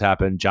 before all this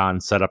happened, John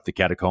set up the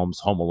catacombs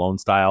Home Alone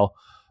style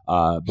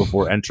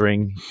before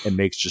entering, and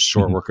makes just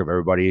short work of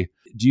everybody.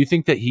 Do you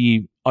think that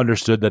he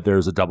understood that there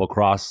was a double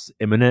cross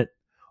imminent?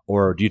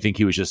 Or do you think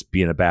he was just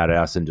being a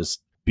badass and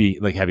just be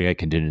like having a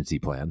contingency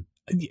plan?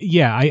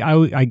 Yeah,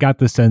 I got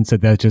the sense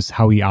that that's just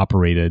how he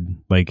operated.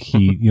 Like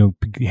he,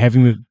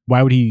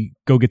 why would he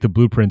go get the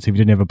blueprints if he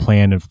didn't have a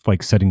plan of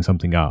like setting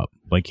something up?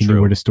 Like he knew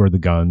where to store the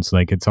guns.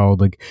 Like it's all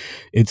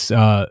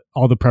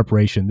all the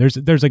preparation.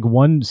 There's like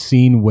one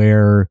scene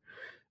where,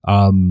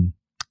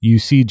 you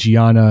see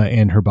Gianna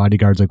and her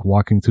bodyguards like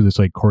walking through this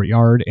like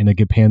courtyard, and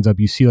it pans up.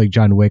 You see like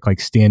John Wick like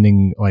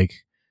standing like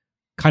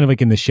kind of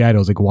like in the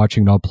shadows, like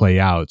watching it all play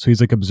out. So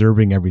he's like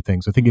observing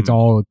everything. So I think it's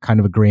all kind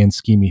of a grand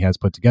scheme he has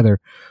put together,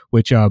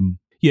 which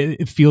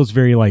it feels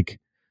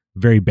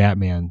very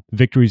Batman.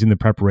 Victory's in the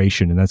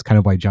preparation, and that's kind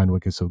of why John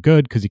Wick is so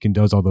good, because he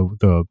does all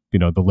the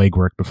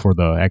legwork before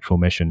the actual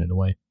mission in a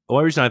way. The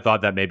only reason I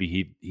thought that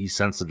maybe he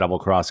sensed the double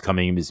cross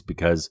coming is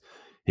because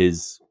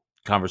his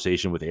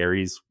conversation with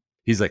Ares,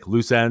 he's like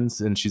loose ends,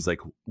 and she's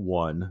like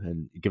one,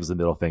 and he gives the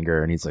middle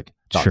finger, and he's like,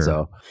 thought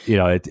so.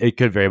 It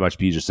could very much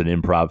be just an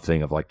improv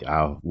thing of like,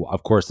 oh, well,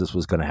 of course this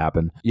was going to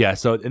happen. Yeah.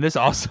 So, and this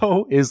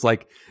also is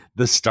like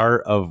the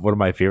start of one of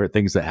my favorite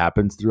things that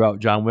happens throughout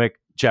John Wick.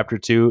 Chapter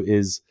 2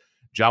 is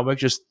John Wick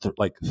just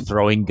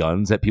throwing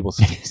guns at people's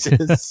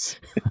faces.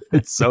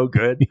 It's so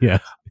good. Yeah.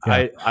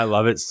 I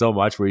love it so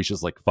much, where he's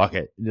just like, fuck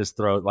it, and just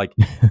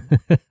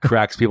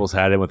cracks people's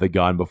head in with a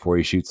gun before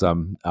he shoots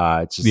them.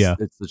 It's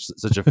just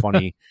such a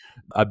funny,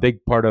 a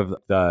big part of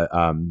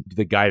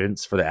the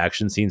guidance for the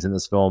action scenes in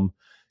this film.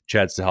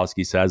 Chad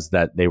Stahelski says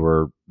that they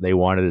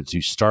wanted it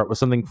to start with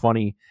something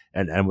funny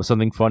and end with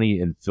something funny,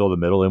 and fill the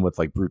middle in with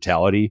like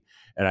brutality.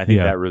 And I think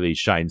that really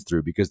shines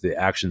through, because the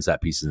action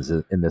set pieces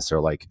in this are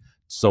like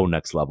so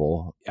next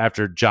level.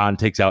 After John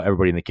takes out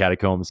everybody in the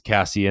catacombs,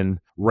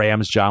 Cassian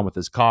rams John with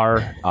his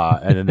car,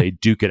 and then they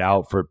duke it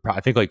out for I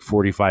think like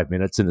 45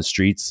 minutes in the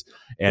streets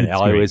and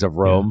alleyways of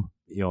Rome.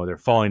 Yeah. They're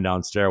falling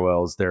down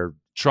stairwells. They're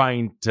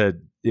trying to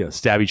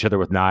stab each other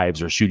with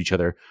knives or shoot each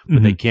other,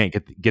 but they can't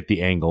get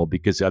the angle,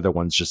 because the other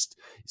one's just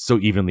so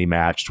evenly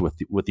matched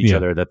with each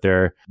other that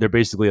they're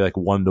basically like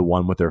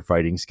 1-to-1 with their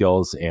fighting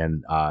skills.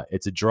 And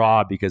it's a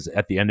draw, because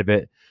at the end of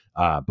it,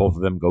 both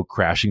of them go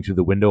crashing through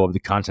the window of the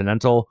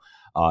Continental,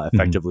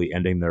 effectively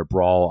ending their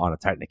brawl on a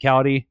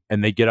technicality.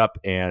 And they get up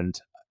and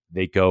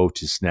they go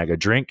to snag a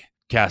drink.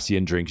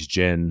 Cassian drinks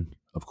gin.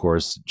 Of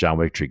course, John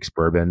Wick drinks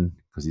bourbon,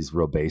 because he's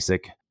real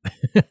basic.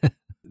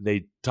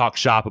 They talk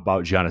shop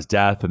about Gianna's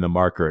death and the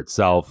marker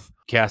itself.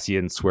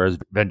 Cassian swears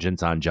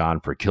vengeance on John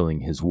for killing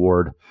his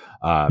ward.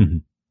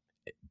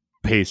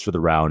 Pays for the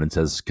round and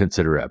says,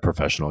 consider it a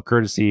professional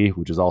courtesy,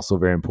 which is also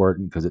very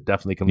important, because it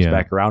definitely comes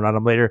back around on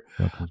him later.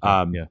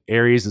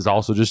 Ares is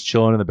also just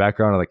chilling in the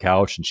background on the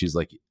couch, and she's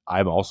like,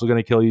 I'm also going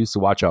to kill you, so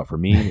watch out for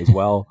me as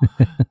well.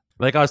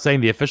 Like I was saying,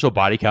 the official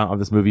body count of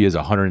this movie is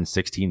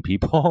 116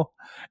 people.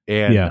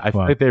 And I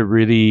feel like they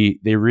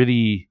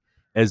really,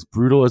 as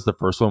brutal as the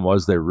first one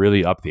was, they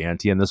really upped the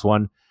ante in this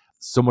one.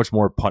 So much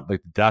more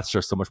like deaths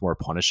are so much more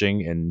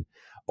punishing and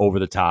over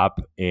the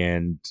top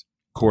and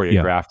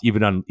choreographed,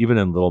 even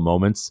in little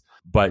moments.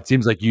 But it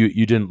seems like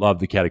you didn't love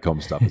the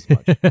catacomb stuff as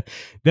much.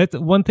 That's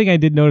one thing I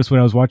did notice when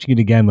I was watching it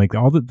again. Like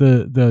all the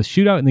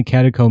shootout in the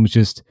catacombs,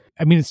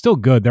 it's still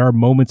good. There are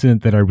moments in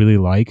it that I really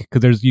like,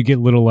 because you get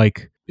little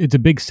like, it's a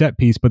big set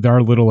piece, but there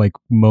are little like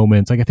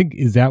moments. Like I think,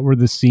 is that where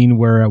the scene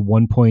where at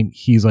one point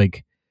he's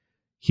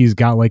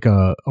got like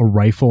a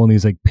rifle and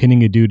he's like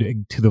pinning a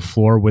dude to the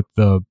floor with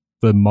the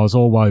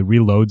muzzle while he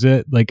reloads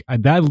it. Like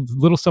that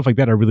little stuff like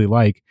that I really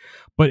like,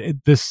 but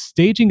the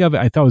staging of it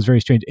I thought was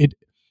very strange.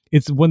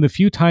 It's one of the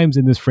few times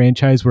in this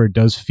franchise where it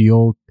does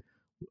feel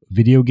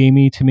video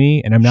gamey to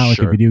me, and I'm not like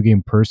a video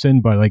game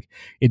person, but like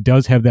it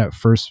does have that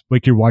first,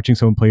 like you're watching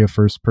someone play a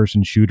first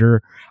person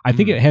shooter. I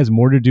think it has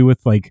more to do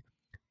with like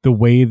the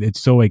way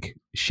it's so like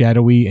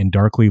shadowy and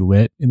darkly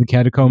lit in the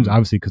catacombs,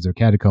 obviously because they're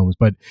catacombs,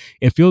 but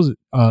it feels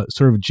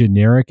sort of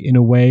generic in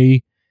a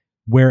way.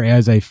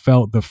 Whereas I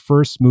felt the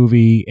first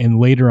movie and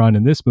later on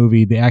in this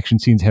movie, the action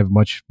scenes have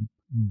much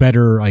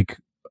better like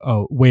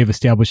way of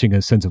establishing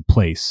a sense of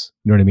place.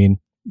 You know what I mean?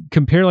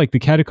 Compare like the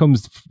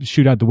catacombs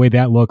shootout, the way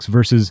that looks,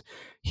 versus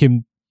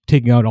him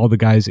taking out all the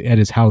guys at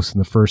his house in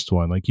the first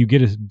one. Like you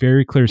get a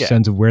very clear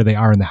sense of where they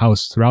are in the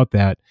house throughout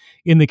that.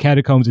 In the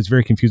catacombs, it's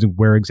very confusing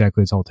where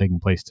exactly it's all taking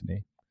place to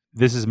me.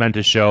 This is meant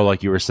to show,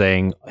 like you were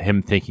saying,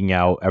 him thinking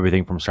out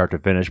everything from start to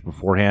finish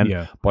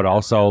beforehand, but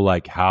also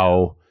like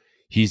how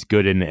he's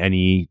good in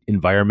any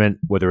environment,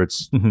 whether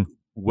it's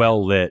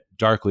well lit,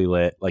 darkly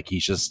lit, like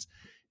he's just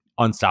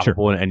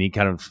unstoppable in any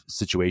kind of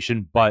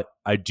situation. But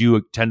I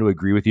do tend to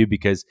agree with you,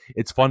 because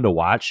it's fun to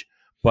watch.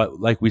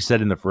 But like we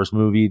said in the first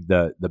movie,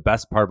 the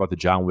best part about the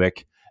John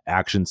Wick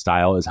action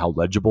style is how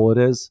legible it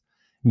is.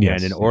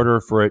 Yes. And in order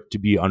for it to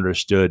be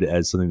understood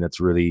as something that's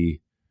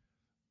really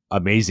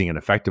amazing and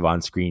effective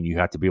on screen, you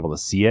have to be able to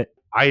see it.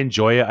 I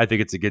enjoy it. I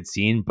think it's a good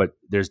scene, but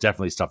there's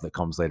definitely stuff that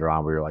comes later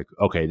on where you're like,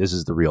 okay, this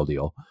is the real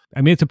deal.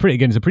 I mean, it's a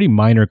pretty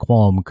minor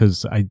qualm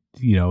because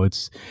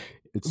it's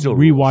still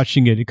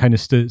rewatching it. It kind of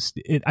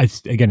I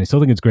still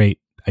think it's great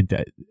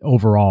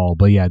overall,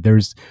 but yeah,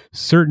 there's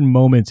certain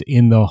moments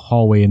in the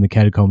hallway in the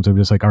catacombs I'm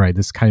just like, all right,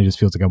 this kind of just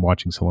feels like I'm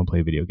watching someone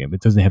play a video game.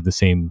 It doesn't have the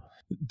same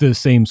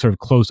sort of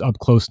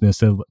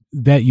closeness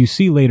that you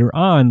see later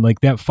on, like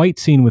that fight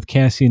scene with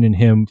Cassian and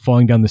him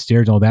falling down the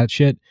stairs and all that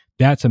shit.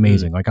 That's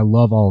amazing. Like I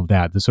love all of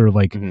that. The sort of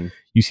like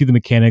you see the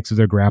mechanics of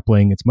their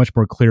grappling. It's much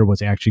more clear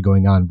what's actually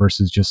going on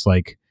versus just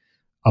like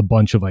a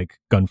bunch of like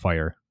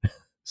gunfire.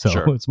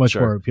 So it's much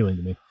more appealing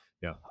to me.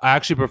 Yeah, I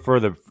actually prefer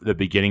the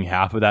beginning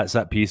half of that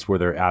set piece where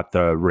they're at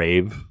the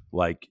rave.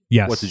 Like,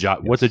 what's a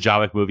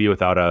John Wick movie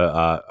without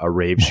a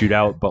rave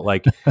shootout? But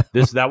like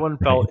that one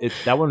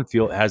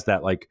has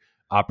that like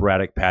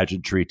operatic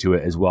pageantry to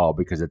it as well,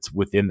 because it's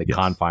within the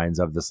confines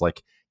of this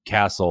like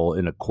castle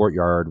in a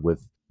courtyard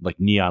with like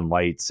neon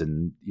lights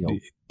and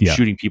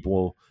shooting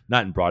people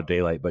not in broad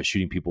daylight, but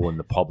shooting people in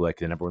the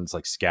public, and everyone's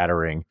like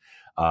scattering.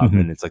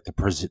 And it's like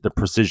the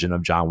precision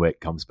of John Wick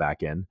comes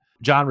back in.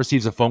 John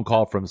receives a phone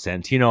call from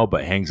Santino,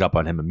 but hangs up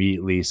on him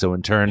immediately. So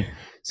in turn,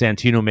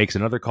 Santino makes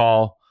another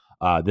call,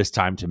 this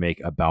time to make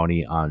a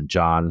bounty on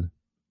John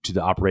to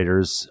the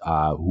operators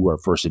who are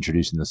first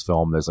introduced in this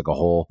film. There's like a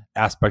whole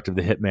aspect of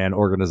the Hitman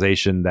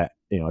organization that,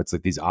 it's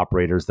like these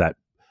operators that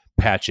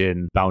patch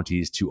in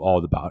bounties to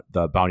all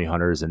the bounty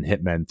hunters and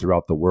hitmen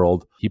throughout the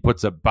world. He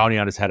puts a bounty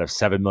on his head of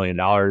 $7 million,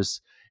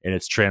 and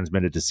it's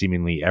transmitted to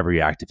seemingly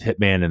every active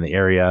hitman in the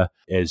area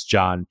as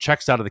John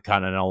checks out of the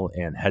Continental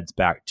and heads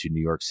back to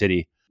New York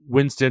City.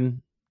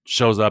 Winston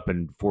shows up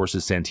and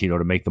forces Santino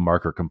to make the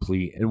marker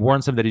complete and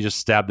warns him that he just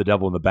stabbed the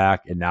devil in the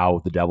back, and now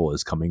the devil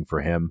is coming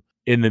for him.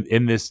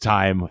 In this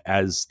time,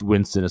 as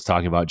Winston is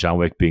talking about John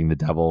Wick being the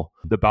devil,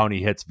 the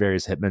bounty hits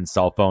various hitmen's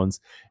cell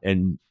phones,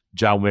 and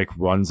John Wick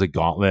runs a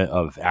gauntlet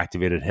of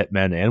activated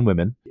hitmen and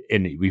women,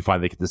 and we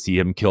finally get to see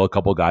him kill a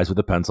couple guys with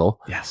a pencil.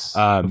 Yes,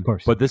 of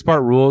course. But this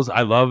part rules.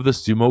 I love the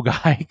sumo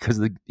guy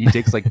because he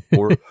takes like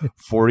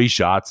 40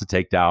 shots to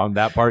take down.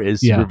 That part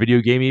is super video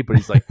gamey, but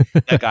he's like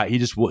that guy. He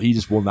just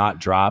will not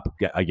drop.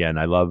 Again,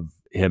 I love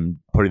him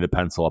putting the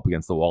pencil up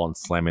against the wall and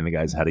slamming the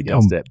guy's head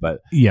against it.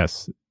 But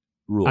yes,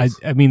 rules.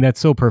 I mean,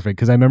 that's so perfect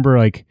because I remember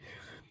like.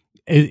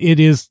 It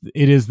is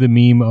the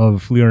meme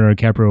of Leonardo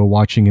DiCaprio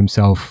watching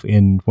himself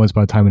in Once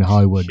Upon a Time in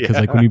Hollywood, because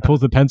like when he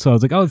pulls the pencil, I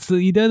was like, oh,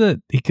 he did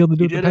it. He killed the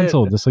dude with the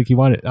pencil, just like he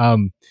wanted.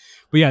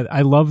 But yeah,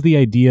 I love the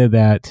idea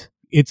that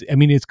it's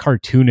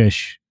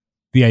cartoonish.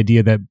 The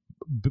idea that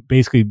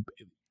basically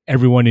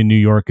everyone in New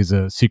York is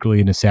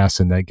secretly an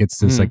assassin that gets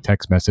this like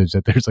text message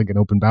that there's like an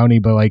open bounty.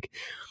 But like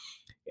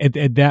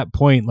at that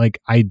point, like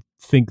I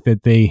think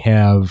that they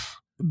have.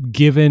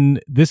 Given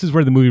this is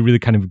where the movie really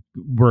kind of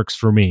works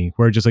for me,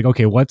 where it's just like,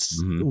 okay,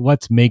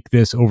 let's make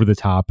this over the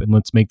top and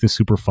let's make this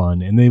super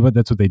fun. And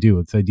that's what they do.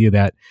 It's the idea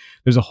that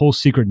there's a whole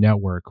secret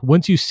network.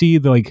 Once you see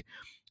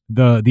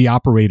the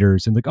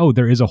operators and like, oh,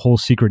 there is a whole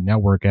secret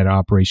network at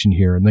operation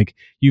here. And like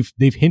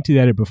they've hinted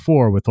at it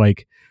before with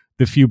like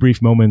the few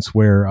brief moments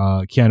where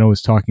Keanu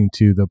is talking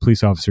to the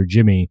police officer,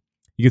 Jimmy.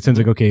 You get sense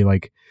like, okay,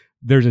 like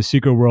there's a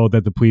secret world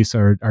that the police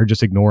are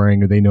just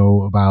ignoring or they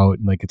know about,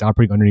 and like it's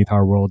operating underneath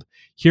our world.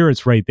 Here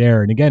it's right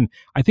there. And again,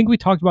 I think we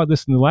talked about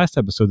this in the last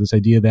episode, this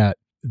idea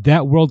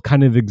that world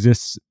kind of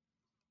exists,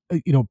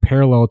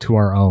 parallel to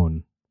our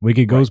own. Like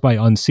it goes by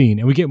unseen.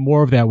 And we get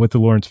more of that with the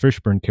Lawrence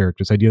Fishburne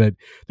character. This idea that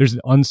there's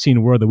an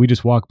unseen world that we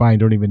just walk by and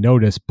don't even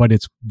notice, but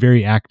it's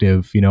very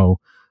active,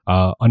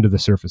 under the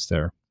surface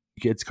there.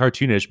 It's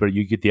cartoonish, but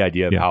you get the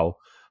idea of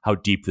how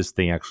deep this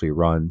thing actually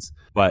runs.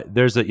 But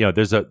there's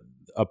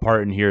a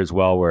part in here as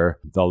well where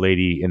the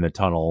lady in the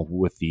tunnel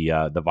with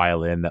the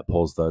violin that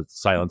pulls the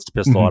silenced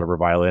pistol out of her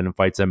violin and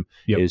fights him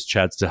is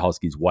Chad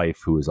Stahelski's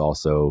wife, who is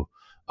also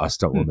a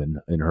stunt woman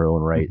in her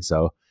own right.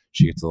 So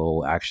she gets a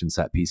little action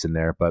set piece in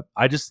there. But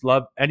I just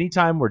love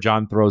anytime where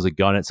John throws a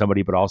gun at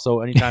somebody, but also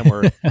anytime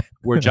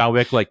where John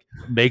Wick like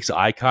makes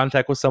eye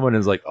contact with someone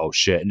and is like, oh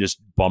shit, and just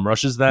bum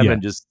rushes them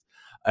and just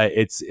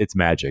it's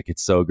magic.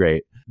 It's so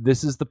great.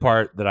 This is the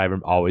part that I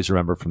always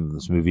remember from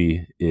this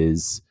movie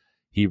is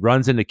he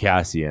runs into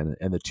Cassian,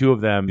 and the two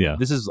of them,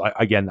 this is,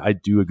 again, I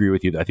do agree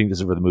with you. I think this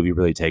is where the movie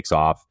really takes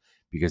off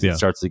because it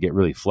starts to get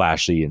really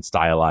flashy and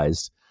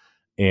stylized.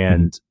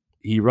 And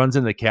he runs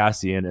into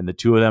Cassian, and the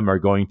two of them are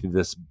going through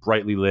this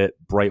brightly lit,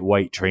 bright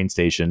white train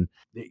station.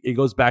 It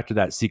goes back to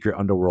that secret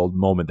underworld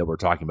moment that we're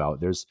talking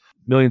about. There's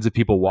millions of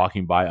people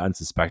walking by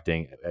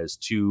unsuspecting as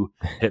two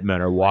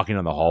hitmen are walking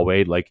on the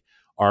hallway, like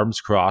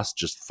arms crossed,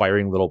 just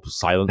firing little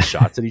silent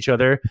shots at each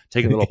other,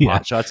 taking little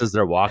pot shots as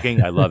they're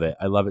walking. I love it.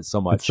 I love it so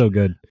much. It's so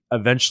good.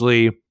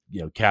 Eventually,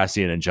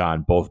 Cassian and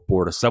John both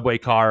board a subway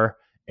car,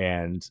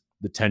 and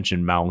the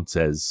tension mounts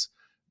as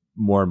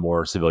more and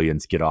more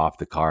civilians get off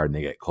the car and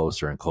they get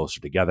closer and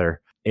closer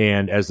together.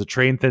 And as the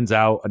train thins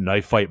out, a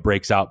knife fight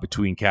breaks out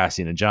between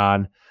Cassian and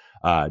John.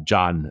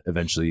 Jon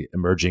eventually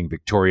emerging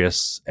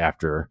victorious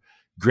after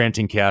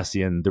granting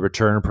Cassian the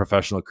return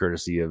professional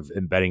courtesy of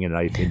embedding a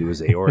knife into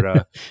his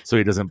aorta so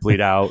he doesn't bleed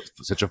out.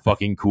 Such a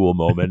fucking cool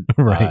moment.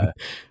 Right.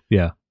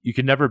 Yeah. You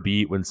can never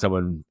beat when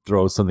someone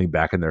throws something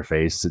back in their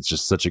face. It's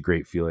just such a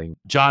great feeling.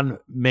 Jon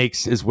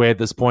makes his way at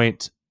this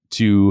point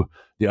to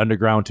the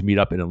underground to meet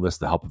up and enlist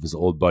the help of his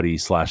old buddy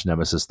 /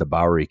 nemesis, the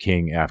Bowery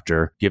King,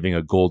 after giving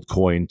a gold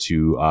coin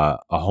to a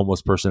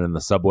homeless person in the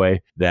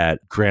subway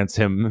that grants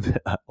him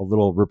a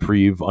little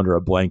reprieve under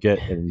a blanket,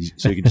 and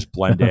so he can just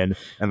blend in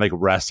and like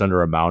rest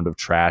under a mound of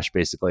trash.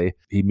 Basically,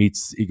 he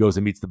goes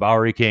and meets the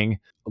Bowery King,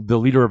 the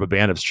leader of a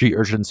band of street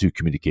urchins who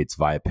communicates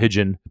via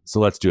pigeon. So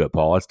let's do it,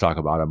 Paul. Let's talk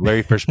about him.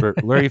 Larry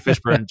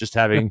Fishburne just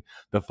having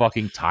the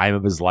fucking time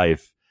of his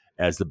life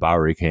as the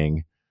Bowery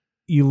King.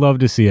 You love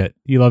to see it.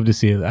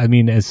 I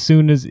mean, as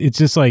soon as it's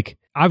just like,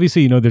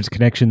 obviously, there's a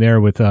connection there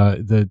with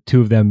the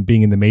two of them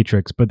being in the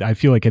Matrix. But I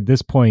feel like at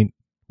this point,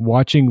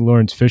 watching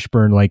Lawrence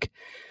Fishburne, like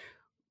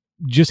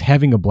just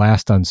having a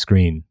blast on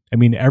screen. I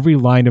mean, every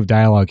line of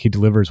dialogue he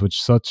delivers with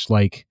such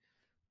like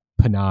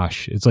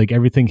panache. It's like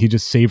everything, he's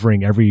just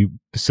savoring every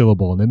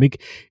syllable. And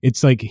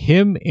it's like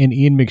him and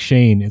Ian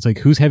McShane. It's like,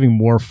 who's having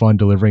more fun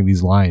delivering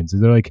these lines?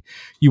 And they're like,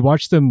 you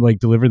watch them like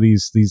deliver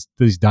these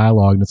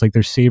dialogue, and it's like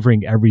they're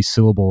savoring every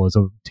syllable as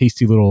a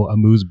tasty little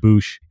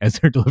amuse-bouche as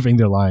they're delivering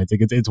their lines.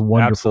 Like it's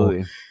wonderful.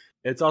 Absolutely.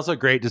 It's also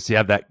great to see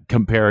have that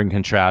compare and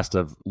contrast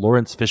of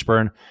Lawrence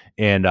Fishburne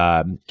and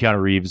Keanu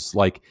Reeves.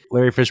 Like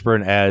Larry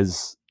Fishburne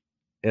as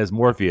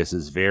Morpheus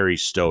is very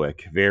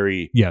stoic,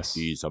 very, yes,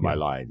 these are my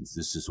lines.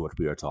 This is what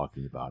we are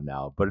talking about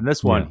now. But in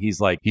this one,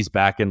 he's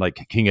back in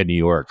like King of New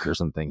York or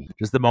something.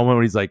 Just the moment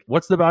when he's like,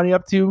 what's the bounty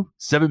up to?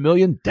 7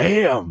 million?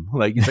 Damn.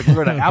 Like he's like,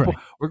 we're going to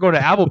we're going to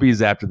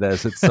Applebee's after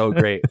this. It's so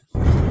great.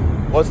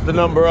 What's the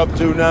number up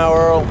to now,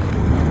 Earl?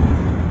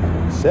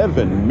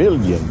 $7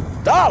 million.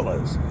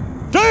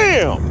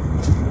 Damn!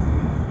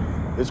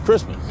 It's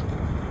Christmas.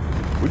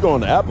 We're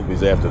going to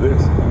Applebee's after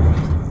this.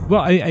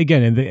 Well, I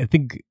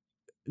think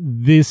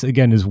this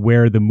again is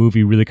where the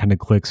movie really kind of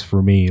clicks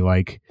for me,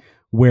 like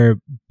where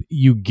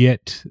you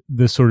get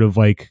the sort of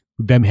like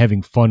them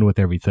having fun with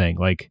everything.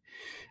 Like,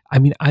 I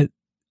mean,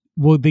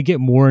 they get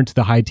more into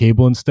the high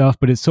table and stuff,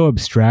 but it's so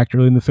abstract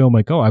early in the film.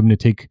 Like, oh, I'm going to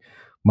take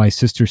my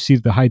sister's seat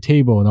at the high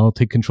table and I'll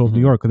take control of New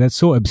York. That's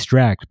so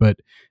abstract. But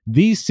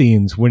these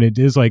scenes, when it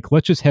is like,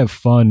 let's just have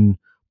fun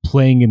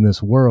playing in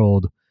this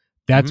world,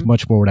 that's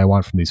much more what I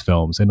want from these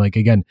films. And like,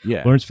 again,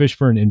 Lawrence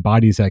Fishburne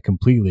embodies that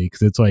completely,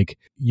 because it's like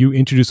you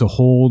introduce a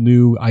whole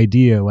new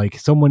idea. Like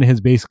someone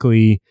has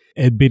basically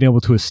been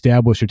able to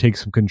establish or take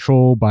some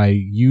control by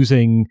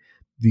using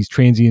these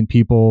transient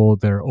people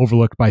that are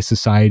overlooked by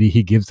society.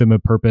 He gives them a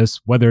purpose,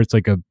 whether it's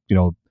like a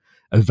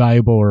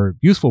valuable or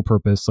useful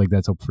purpose, like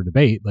that's up for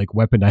debate, like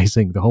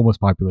weaponizing the homeless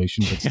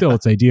population. But still,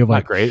 it's the idea of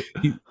like, great.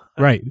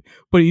 Right.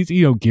 But he's,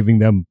 giving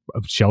them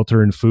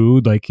shelter and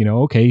food, like,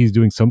 okay, he's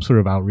doing some sort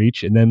of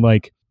outreach. And then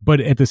like, but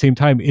at the same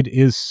time, it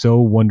is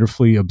so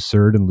wonderfully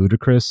absurd and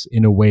ludicrous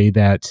in a way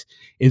that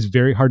is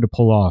very hard to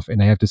pull off.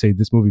 And I have to say,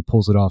 this movie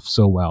pulls it off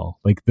so well.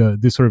 Like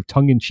this sort of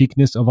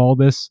tongue-in-cheekness of all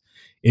this,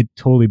 it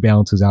totally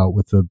balances out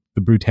with the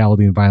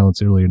brutality and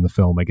violence earlier in the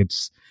film. Like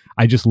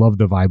I just love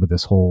the vibe of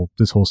this whole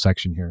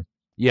section here.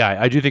 Yeah,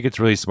 I do think it's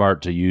really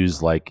smart to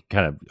use like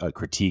kind of a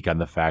critique on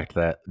the fact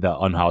that the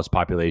unhoused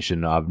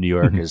population of New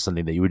York is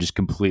something that you would just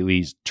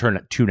completely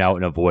tune out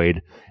and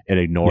avoid and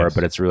ignore. Yes.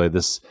 But it's really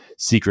this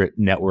secret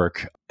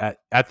network.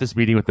 At this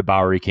meeting with the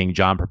Bowery King,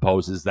 Jon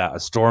proposes that a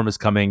storm is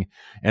coming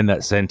and that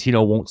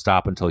Santino won't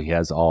stop until he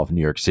has all of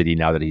New York City,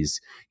 now that he's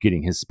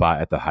getting his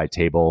spot at the high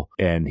table.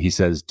 And he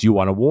says, do you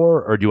want a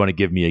war or do you want to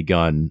give me a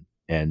gun?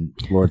 And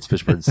Lawrence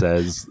Fishburne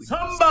says,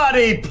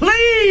 somebody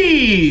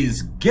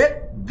please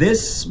get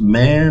this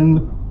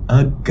man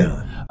a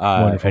gun.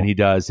 And he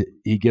does.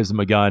 He gives him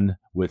a gun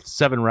with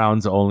 7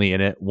 rounds only in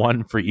it,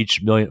 one for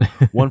each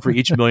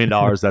 $1 million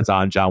that's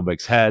on John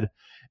Wick's head.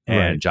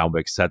 And John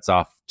Wick sets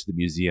off to the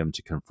museum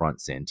to confront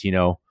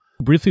Santino.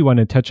 Briefly want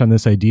to touch on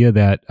this idea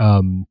that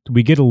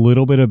we get a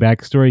little bit of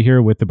backstory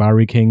here with the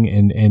Bowery King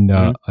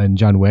and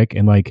John Wick.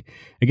 And like,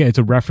 again, it's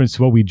a reference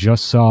to what we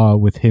just saw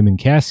with him and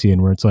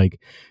Cassian, where it's like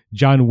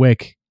John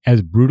Wick,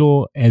 as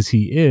brutal as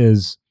he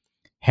is,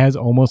 has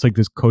almost like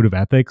this code of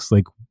ethics,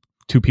 like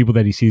to people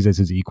that he sees as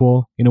his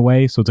equal in a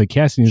way. So it's like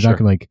Cassian is not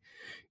going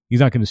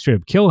to straight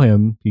up kill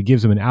him. He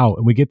gives him an out.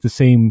 And we get the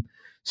same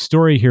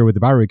story here with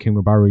the Bowery King,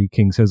 where Bowery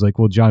King says like,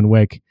 well, John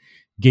Wick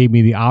gave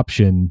me the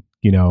option,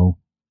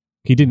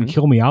 he didn't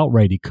kill me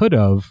outright. He could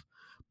have,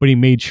 but he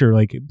made sure,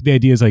 like, the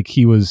idea is like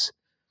he was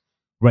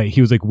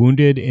like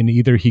wounded, and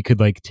either he could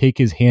like take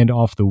his hand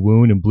off the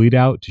wound and bleed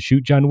out to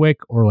shoot John Wick,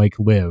 or like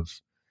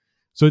live.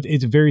 So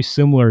it's very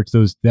similar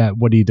to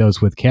what he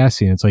does with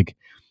Cassian. It's like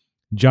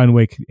John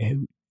Wick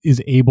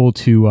is able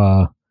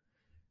to,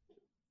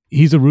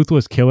 he's a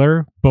ruthless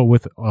killer, but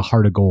with a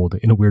heart of gold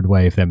in a weird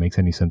way, if that makes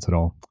any sense at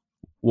all.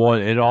 Well,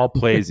 it all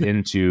plays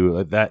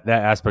into that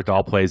aspect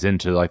all plays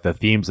into like the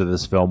themes of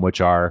this film, which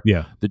are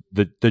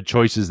the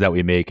choices that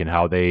we make and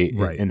how they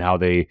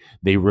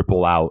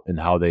ripple out and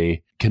how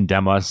they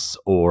condemn us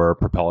or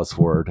propel us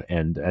forward.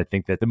 And I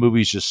think that the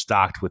movie's just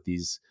stocked with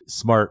these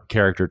smart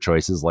character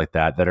choices like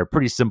that are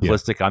pretty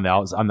simplistic on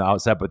the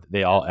outset, but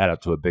they all add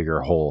up to a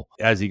bigger whole.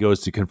 As he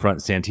goes to confront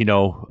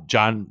Santino,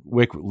 John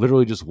Wick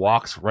literally just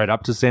walks right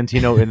up to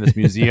Santino in this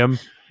museum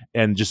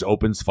and just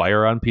opens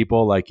fire on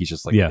people. Like he's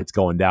just like, it's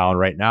going down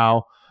right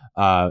now.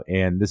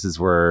 And this is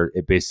where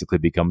it basically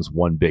becomes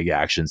one big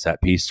action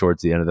set piece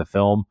towards the end of the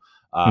film.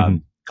 A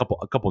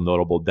couple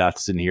notable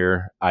deaths in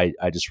here. I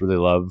just really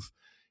love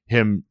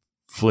him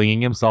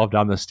flinging himself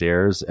down the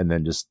stairs and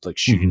then just like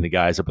shooting the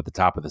guys up at the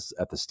top of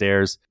the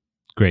stairs.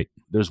 Great.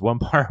 There's one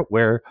part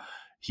where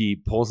he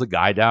pulls a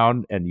guy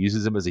down and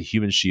uses him as a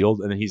human shield,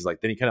 and then he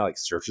kind of like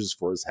searches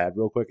for his head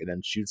real quick and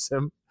then shoots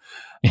him.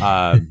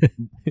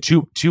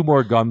 Two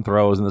more gun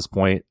throws in this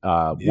point.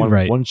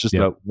 One's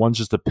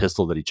just a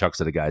pistol that he chucks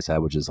at a guy's head,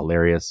 which is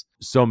hilarious.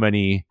 So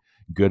many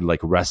good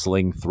like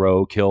wrestling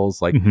throw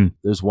kills. Like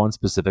there's one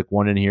specific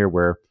one in here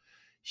where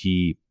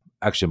he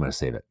actually, I'm going to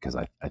save it because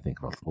I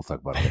think we'll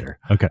talk about it later.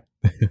 Okay.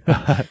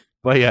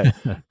 But yeah,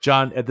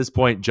 at this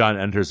point, John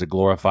enters a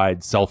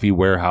glorified selfie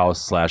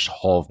warehouse /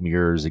 Hall of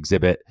Mirrors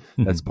exhibit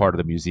that's part of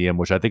the museum,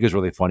 which I think is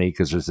really funny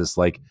because there's this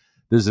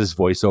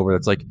voiceover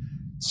that's like,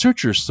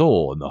 search your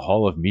soul in the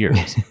Hall of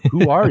Mirrors.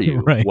 Who are you?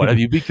 Right. What have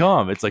you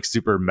become? It's like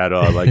super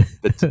meta. Like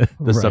the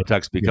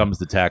subtext becomes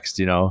the text,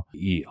 you know.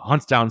 He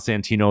hunts down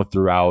Santino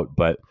throughout,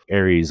 but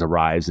Ares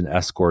arrives and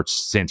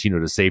escorts Santino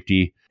to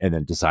safety and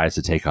then decides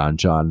to take on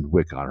John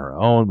Wick on her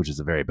own, which is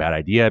a very bad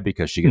idea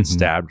because she gets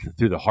stabbed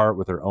through the heart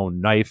with her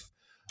own knife.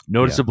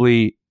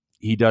 Noticeably,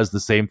 he does the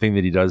same thing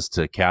that he does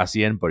to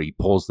Cassian, but he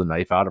pulls the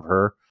knife out of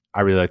her.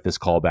 I really like this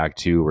callback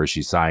too, where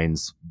she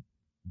signs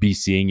 "Be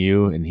seeing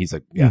you," and he's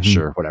like, "Yeah,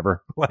 sure,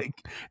 whatever." Like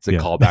it's a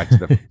callback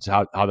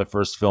to how the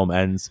first film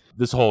ends.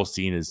 This whole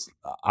scene is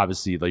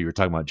obviously, like you were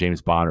talking about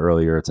James Bond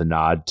earlier. It's a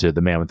nod to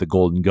The Man with the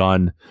Golden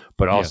Gun,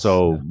 but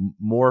also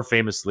more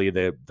famously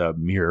the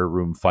mirror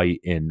room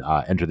fight in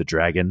Enter the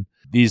Dragon.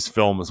 These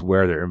films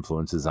wear their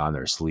influences on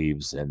their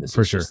sleeves, and this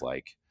is just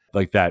like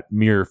that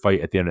mirror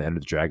fight at the end of the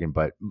Dragon,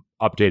 but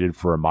updated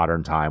for a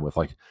modern time with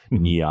like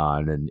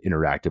neon and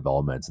interactive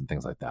elements and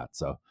things like that.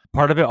 So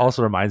part of it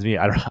also reminds me,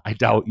 I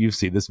doubt you've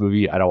seen this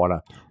movie. I don't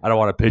want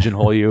to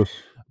pigeonhole you,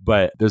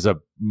 but there's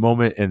a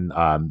moment in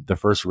the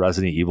first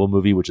Resident Evil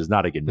movie, which is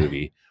not a good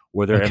movie,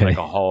 where they're in like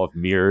a hall of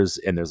mirrors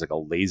and there's like a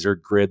laser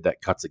grid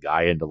that cuts a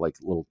guy into like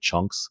little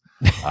chunks.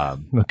 This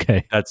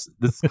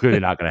is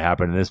clearly not going to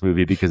happen in this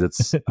movie because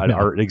it's an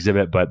art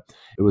exhibit, but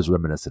it was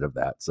reminiscent of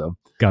that. So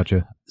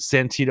gotcha.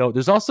 Santino,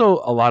 there's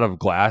also a lot of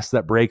glass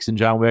that breaks in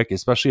John Wick,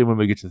 especially when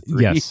we get to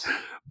 3. Yes.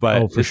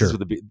 But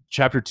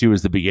chapter 2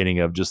 is the beginning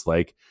of just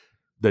like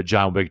the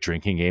John Wick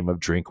drinking game of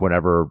drink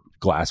whenever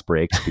glass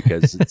breaks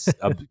because it's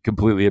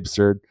completely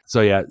absurd. So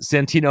yeah,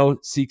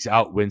 Santino seeks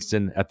out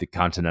Winston at the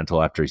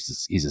Continental after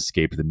he's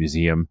escaped the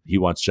museum. He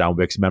wants John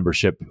Wick's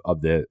membership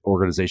of the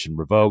organization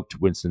revoked.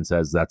 Winston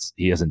says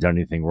he hasn't done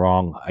anything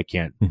wrong. I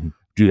can't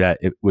do that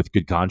with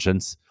good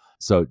conscience.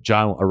 So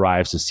John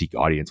arrives to seek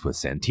audience with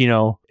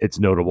Santino. It's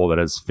notable that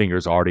his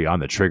finger's already on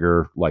the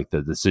trigger, like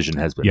the decision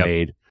has been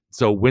made.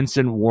 So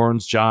Winston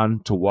warns John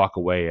to walk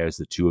away as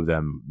the two of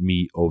them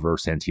meet over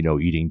Santino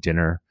eating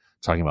dinner,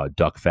 talking about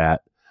duck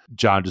fat.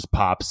 John just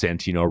pops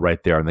Santino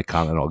right there on the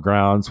Continental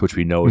grounds, which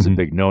we know is a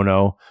big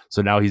no-no.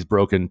 So now he's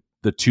broken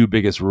the 2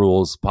 biggest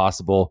rules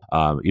possible,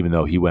 even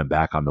though he went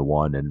back on the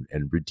one and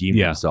redeemed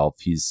himself.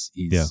 He's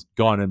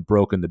gone and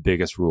broken the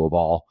biggest rule of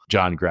all.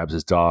 John grabs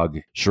his dog.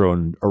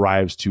 Sharon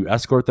arrives to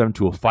escort them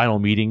to a final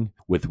meeting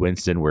with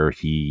Winston, where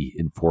he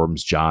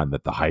informs John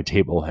that the High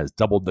Table has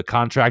doubled the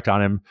contract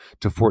on him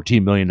to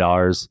 $14 million,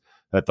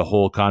 that the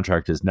whole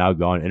contract is now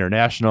gone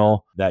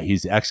international, that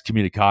he's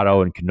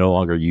excommunicado and can no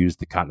longer use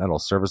the Continental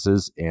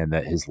services, and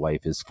that his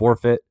life is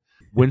forfeit.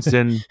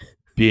 Winston,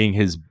 being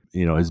his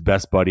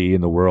best buddy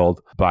in the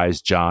world,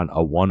 buys John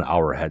a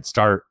 1-hour head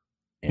start.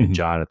 And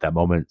John at that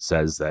moment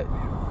says that,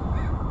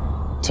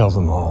 tell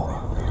them all,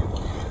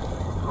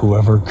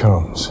 whoever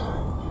comes,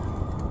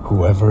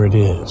 whoever it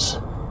is,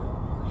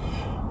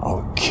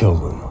 I'll kill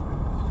them.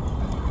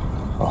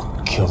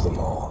 I'll kill them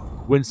all.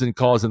 Winston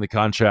calls in the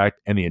contract,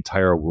 and the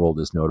entire world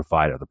is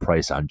notified of the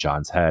price on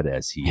John's head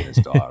as he and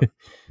his dog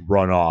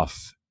run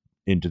off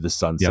into the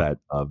sunset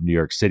of New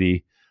York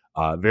City.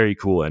 Very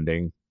cool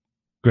ending.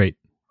 Great.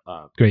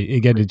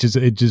 Again, it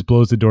just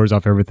blows the doors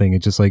off everything.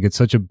 It's just like, it's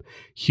such a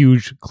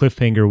huge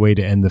cliffhanger way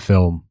to end the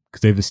film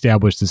because they've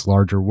established this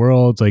larger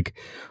world. It's like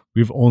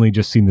we've only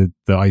just seen the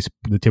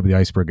tip of the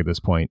iceberg at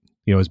this point.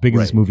 You know, as big as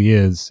this movie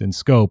is in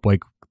scope,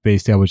 like they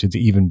established it's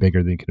even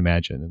bigger than you can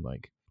imagine, and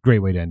like great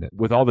way to end it.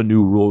 With all the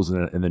new rules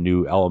and the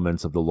new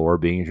elements of the lore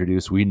being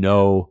introduced, we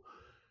know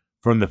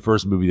from the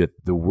first movie that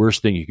the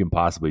worst thing you can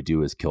possibly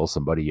do is kill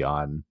somebody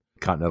on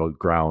Continental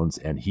grounds,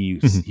 and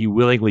he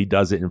willingly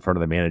does it in front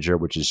of the manager,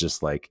 which is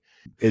just like,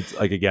 it's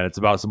like, again, it's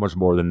about so much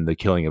more than the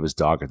killing of his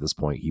dog at this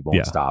point. He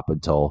won't stop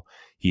until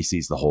he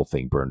sees the whole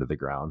thing burn to the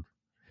ground.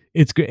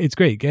 It's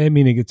great. I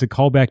mean, it's a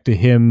callback to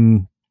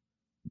him,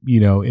 you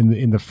know,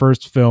 in the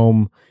first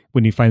film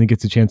when he finally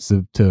gets a chance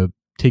to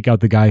take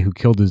out the guy who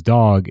killed his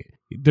dog.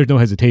 there's no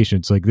hesitation.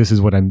 It's like, this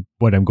is what I'm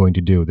going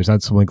to do. There's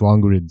not some like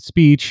long-winded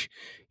speech.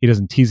 He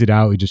doesn't tease it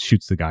out. He just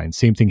shoots the guy. And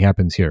same thing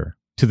happens here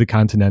to the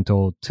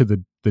Continental, to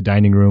the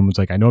dining room. It's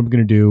like, I know what I'm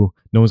going to do.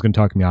 No one's going to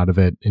talk me out of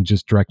it, and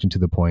just direct and to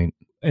the point.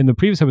 In the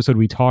previous episode,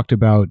 we talked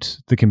about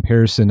the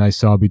comparison I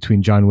saw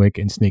between John Wick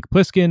and Snake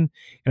Plissken.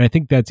 And I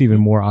think that's even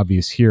more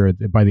obvious here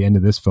by the end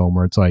of this film,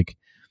 where it's like,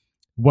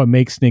 what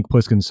makes Snake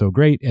Plissken so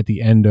great at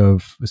the end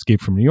of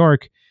Escape from New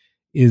York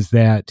is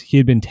that he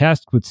had been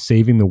tasked with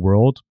saving the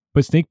world,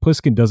 but Snake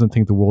Plissken doesn't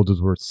think the world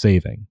is worth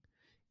saving.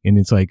 And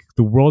it's like,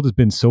 the world has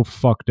been so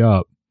fucked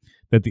up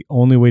that the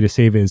only way to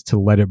save it is to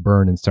let it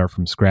burn and start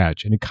from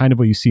scratch. And it kind of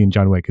what you see in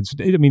John Wick. It's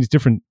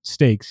different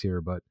stakes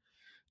here, but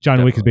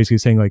John Wick is basically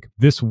saying like,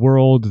 this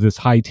world, this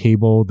high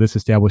table, this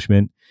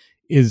establishment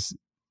is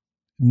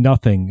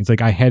nothing. It's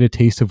like, I had a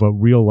taste of what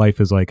real life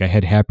is like. I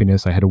had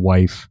happiness. I had a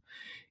wife,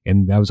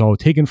 and that was all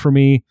taken from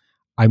me.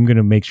 I'm going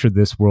to make sure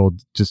this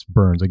world just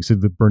burns. Like I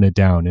said, burn it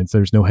down. And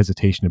there's no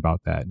hesitation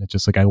about that. And it's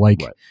just like,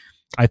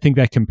 I think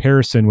that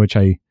comparison, which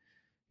I,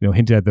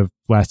 hinted at the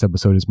last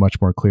episode, is much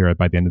more clear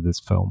by the end of this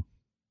film.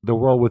 The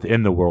world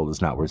within the world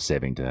is not worth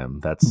saving to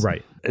him. That's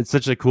right. It's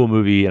such a cool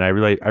movie, and I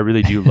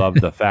really do love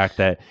the fact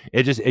that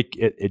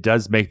it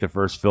does make the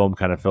first film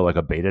kind of feel like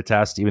a beta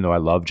test, even though I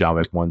love John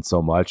Wick 1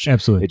 so much.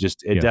 Absolutely.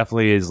 It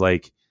definitely is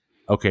like,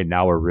 okay,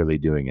 now we're really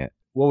doing it.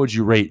 What would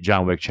you rate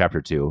John Wick Chapter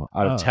 2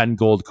 out of 10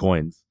 gold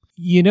coins?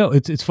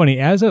 It's funny.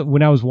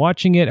 When I was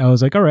watching it, I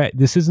was like, all right,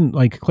 this isn't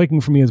like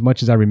clicking for me as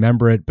much as I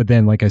remember it. But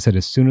then, like I said,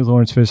 as soon as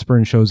Lawrence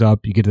Fishburne shows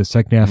up, you get to the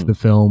second half of the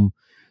film.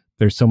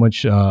 There's so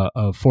much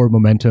forward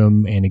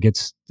momentum, and it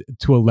gets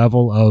to a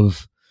level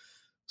of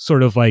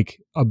sort of like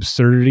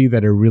absurdity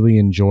that I really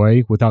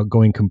enjoy without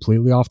going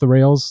completely off the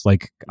rails.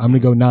 Like, I'm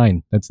going to go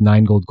 9. That's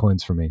 9 gold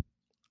coins for me.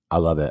 I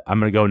love it. I'm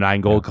going to go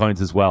 9 gold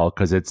coins as well,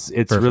 because it's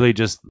really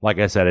just, like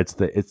I said, it's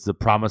the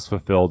promise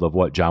fulfilled of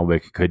what John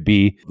Wick could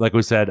be. Like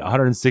we said,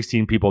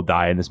 116 people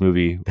die in this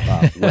movie.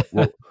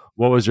 What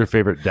was your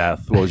favorite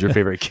death? What was your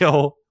favorite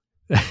kill?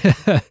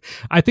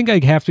 I think I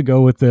have to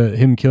go with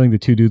him killing the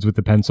 2 dudes with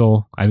the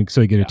pencil. I think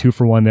so. You get a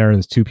 2-for-1 there, and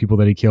there's 2 people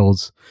that he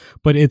kills.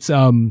 But it's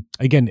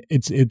again,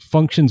 it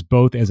functions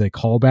both as a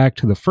callback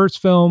to the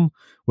first film,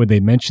 when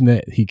they mention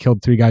that he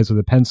killed 3 guys with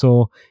a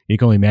pencil. You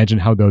can only imagine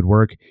how that would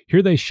work.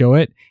 Here they show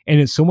it, and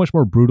it's so much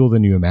more brutal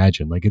than you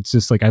imagine. Like, it's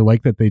just like, I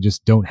like that they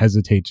just don't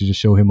hesitate to just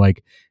show him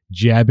like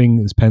jabbing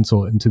his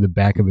pencil into the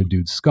back of a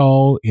dude's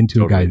skull,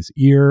 into a guy's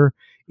ear.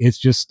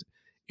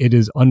 It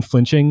is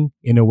unflinching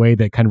in a way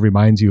that kind of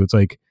reminds you, it's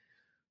like,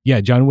 yeah,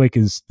 John Wick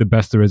is the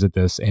best there is at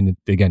this. And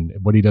again,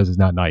 what he does is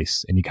not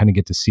nice, and you kind of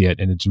get to see it.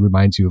 And it just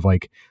reminds you of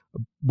like,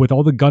 with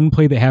all the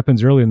gunplay that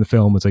happens earlier in the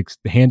film, it's like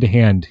hand to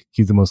hand,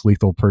 he's the most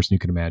lethal person you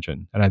can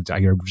imagine. And I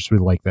just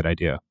really like that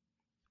idea.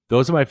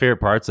 Those are my favorite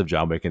parts of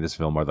John Wick in this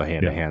film, are the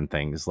hand-to-hand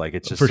things. Like,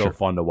 it's just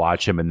fun to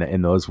watch him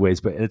in those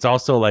ways. But it's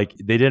also like,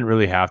 they didn't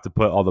really have to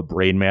put all the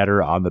brain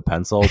matter on the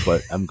pencil,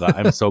 but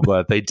I'm so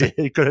glad they did,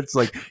 because it's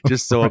like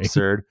just so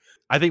absurd.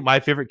 I think my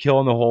favorite kill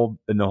in the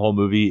whole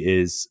movie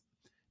is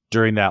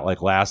during that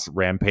like last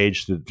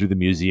rampage through the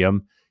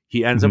museum.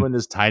 He ends up in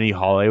this tiny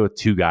hallway with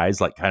 2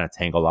 guys like kind of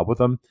tangled up with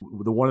him.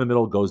 The one in the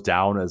middle goes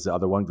down as the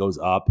other one goes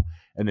up,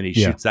 and then he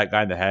shoots that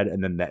guy in the head,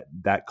 and then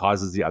that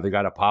causes the other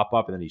guy to pop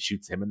up, and then he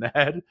shoots him in the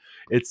head.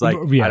 It's like,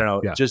 I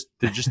don't know, just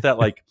that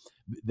like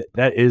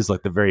that is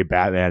like the very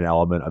Batman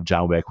element of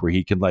John Wick, where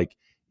he can like,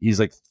 he's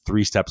like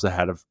 3 steps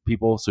ahead of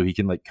people, so he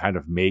can like kind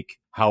of make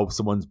how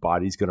someone's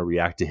body's going to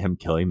react to him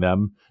killing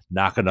them,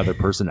 knock another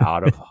person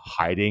out of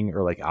hiding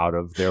or like out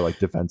of their like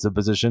defensive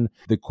position.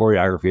 The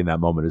choreography in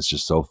that moment is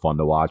just so fun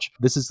to watch.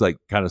 This is like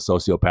kind of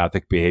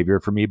sociopathic behavior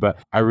for me,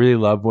 but I really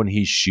love when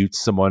he shoots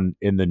someone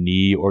in the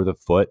knee or the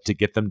foot to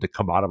get them to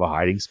come out of a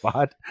hiding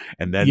spot,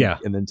 and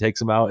then takes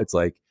them out. It's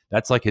like,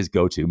 that's like his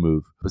go-to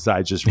move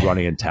besides just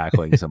running and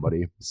tackling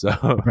somebody. So,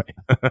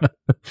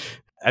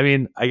 I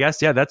mean, I guess,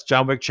 that's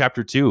John Wick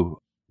Chapter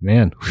 2.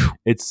 Man,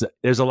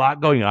 there's a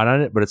lot going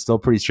on it, but it's still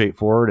pretty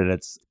straightforward, and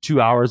it's 2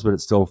 hours, but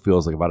it still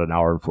feels like about an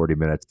hour and 40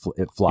 minutes.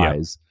 It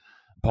flies. Yeah.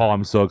 Paul,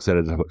 I'm so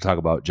excited to talk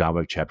about John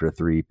Wick Chapter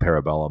 3,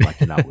 Parabellum. I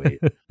cannot wait.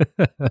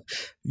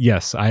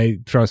 Yes,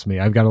 trust me,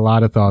 I've got a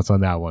lot of thoughts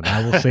on that one.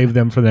 I will save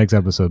them for the next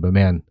episode, but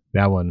man,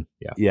 that one,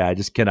 yeah, I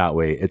just cannot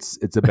wait.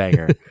 It's a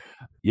banger.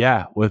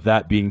 Yeah. With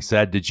that being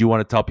said, did you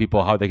want to tell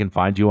people how they can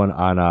find you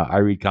on I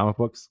Read Comic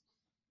Books?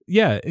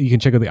 Yeah, you can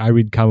check out the I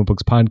Read Comic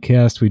Books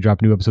podcast. We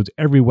drop new episodes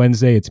every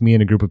Wednesday. It's me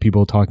and a group of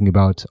people talking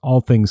about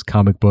all things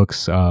comic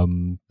books,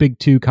 big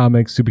 2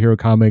 comics, superhero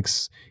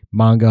comics,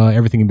 manga,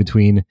 everything in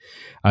between.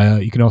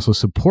 You can also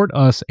support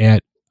us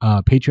at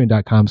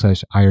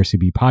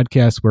patreon.com/IRCB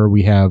podcast, where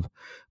we have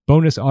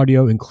bonus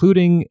audio,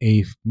 including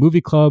a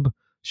movie club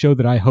show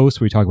that I host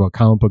where we talk about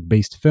comic book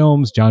based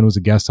films. John was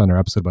a guest on our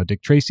episode about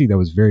Dick Tracy. That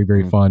was very,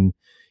 very fun.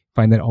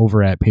 Find that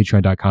over at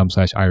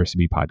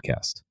patreon.com/IRCB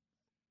podcast.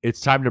 It's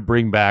time to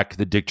bring back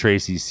the Dick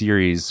Tracy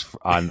series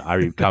on I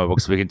Read Comic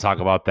Books, so we can talk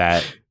about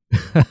that.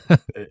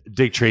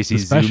 Dick Tracy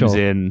zooms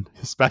in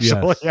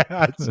special.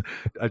 Yes.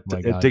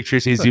 Yeah, Dick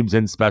Tracy zooms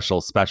in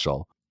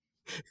special.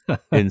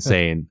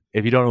 insane.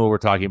 If you don't know what we're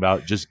talking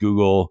about, just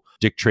Google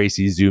Dick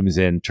Tracy zooms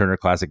in Turner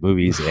Classic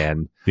Movies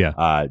and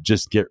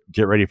just get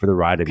ready for the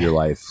ride of your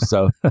life.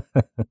 So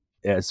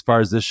as far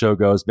as this show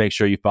goes, make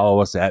sure you follow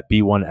us at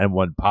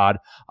B1N1 Pod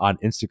on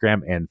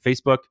Instagram and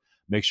Facebook.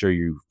 Make sure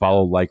you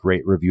follow, like,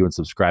 rate, review, and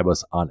subscribe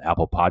us on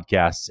Apple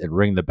Podcasts, and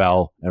ring the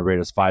bell and rate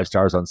us 5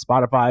 stars on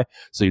Spotify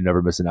so you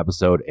never miss an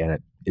episode, and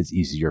it is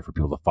easier for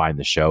people to find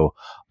the show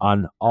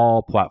on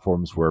all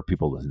platforms where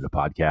people listen to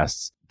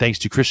podcasts. Thanks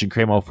to Christian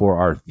Cramo for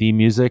our theme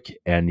music,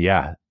 and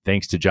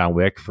thanks to John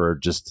Wick for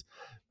just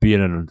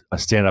being a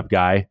stand-up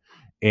guy.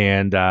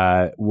 And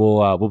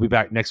we'll be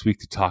back next week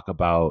to talk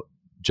about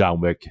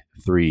John Wick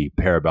 3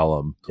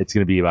 Parabellum. It's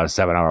going to be about a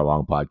 7-hour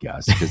long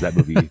podcast because that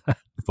movie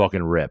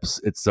fucking rips.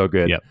 It's so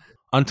good. Yep.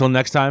 Until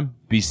next time,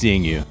 be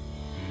seeing you.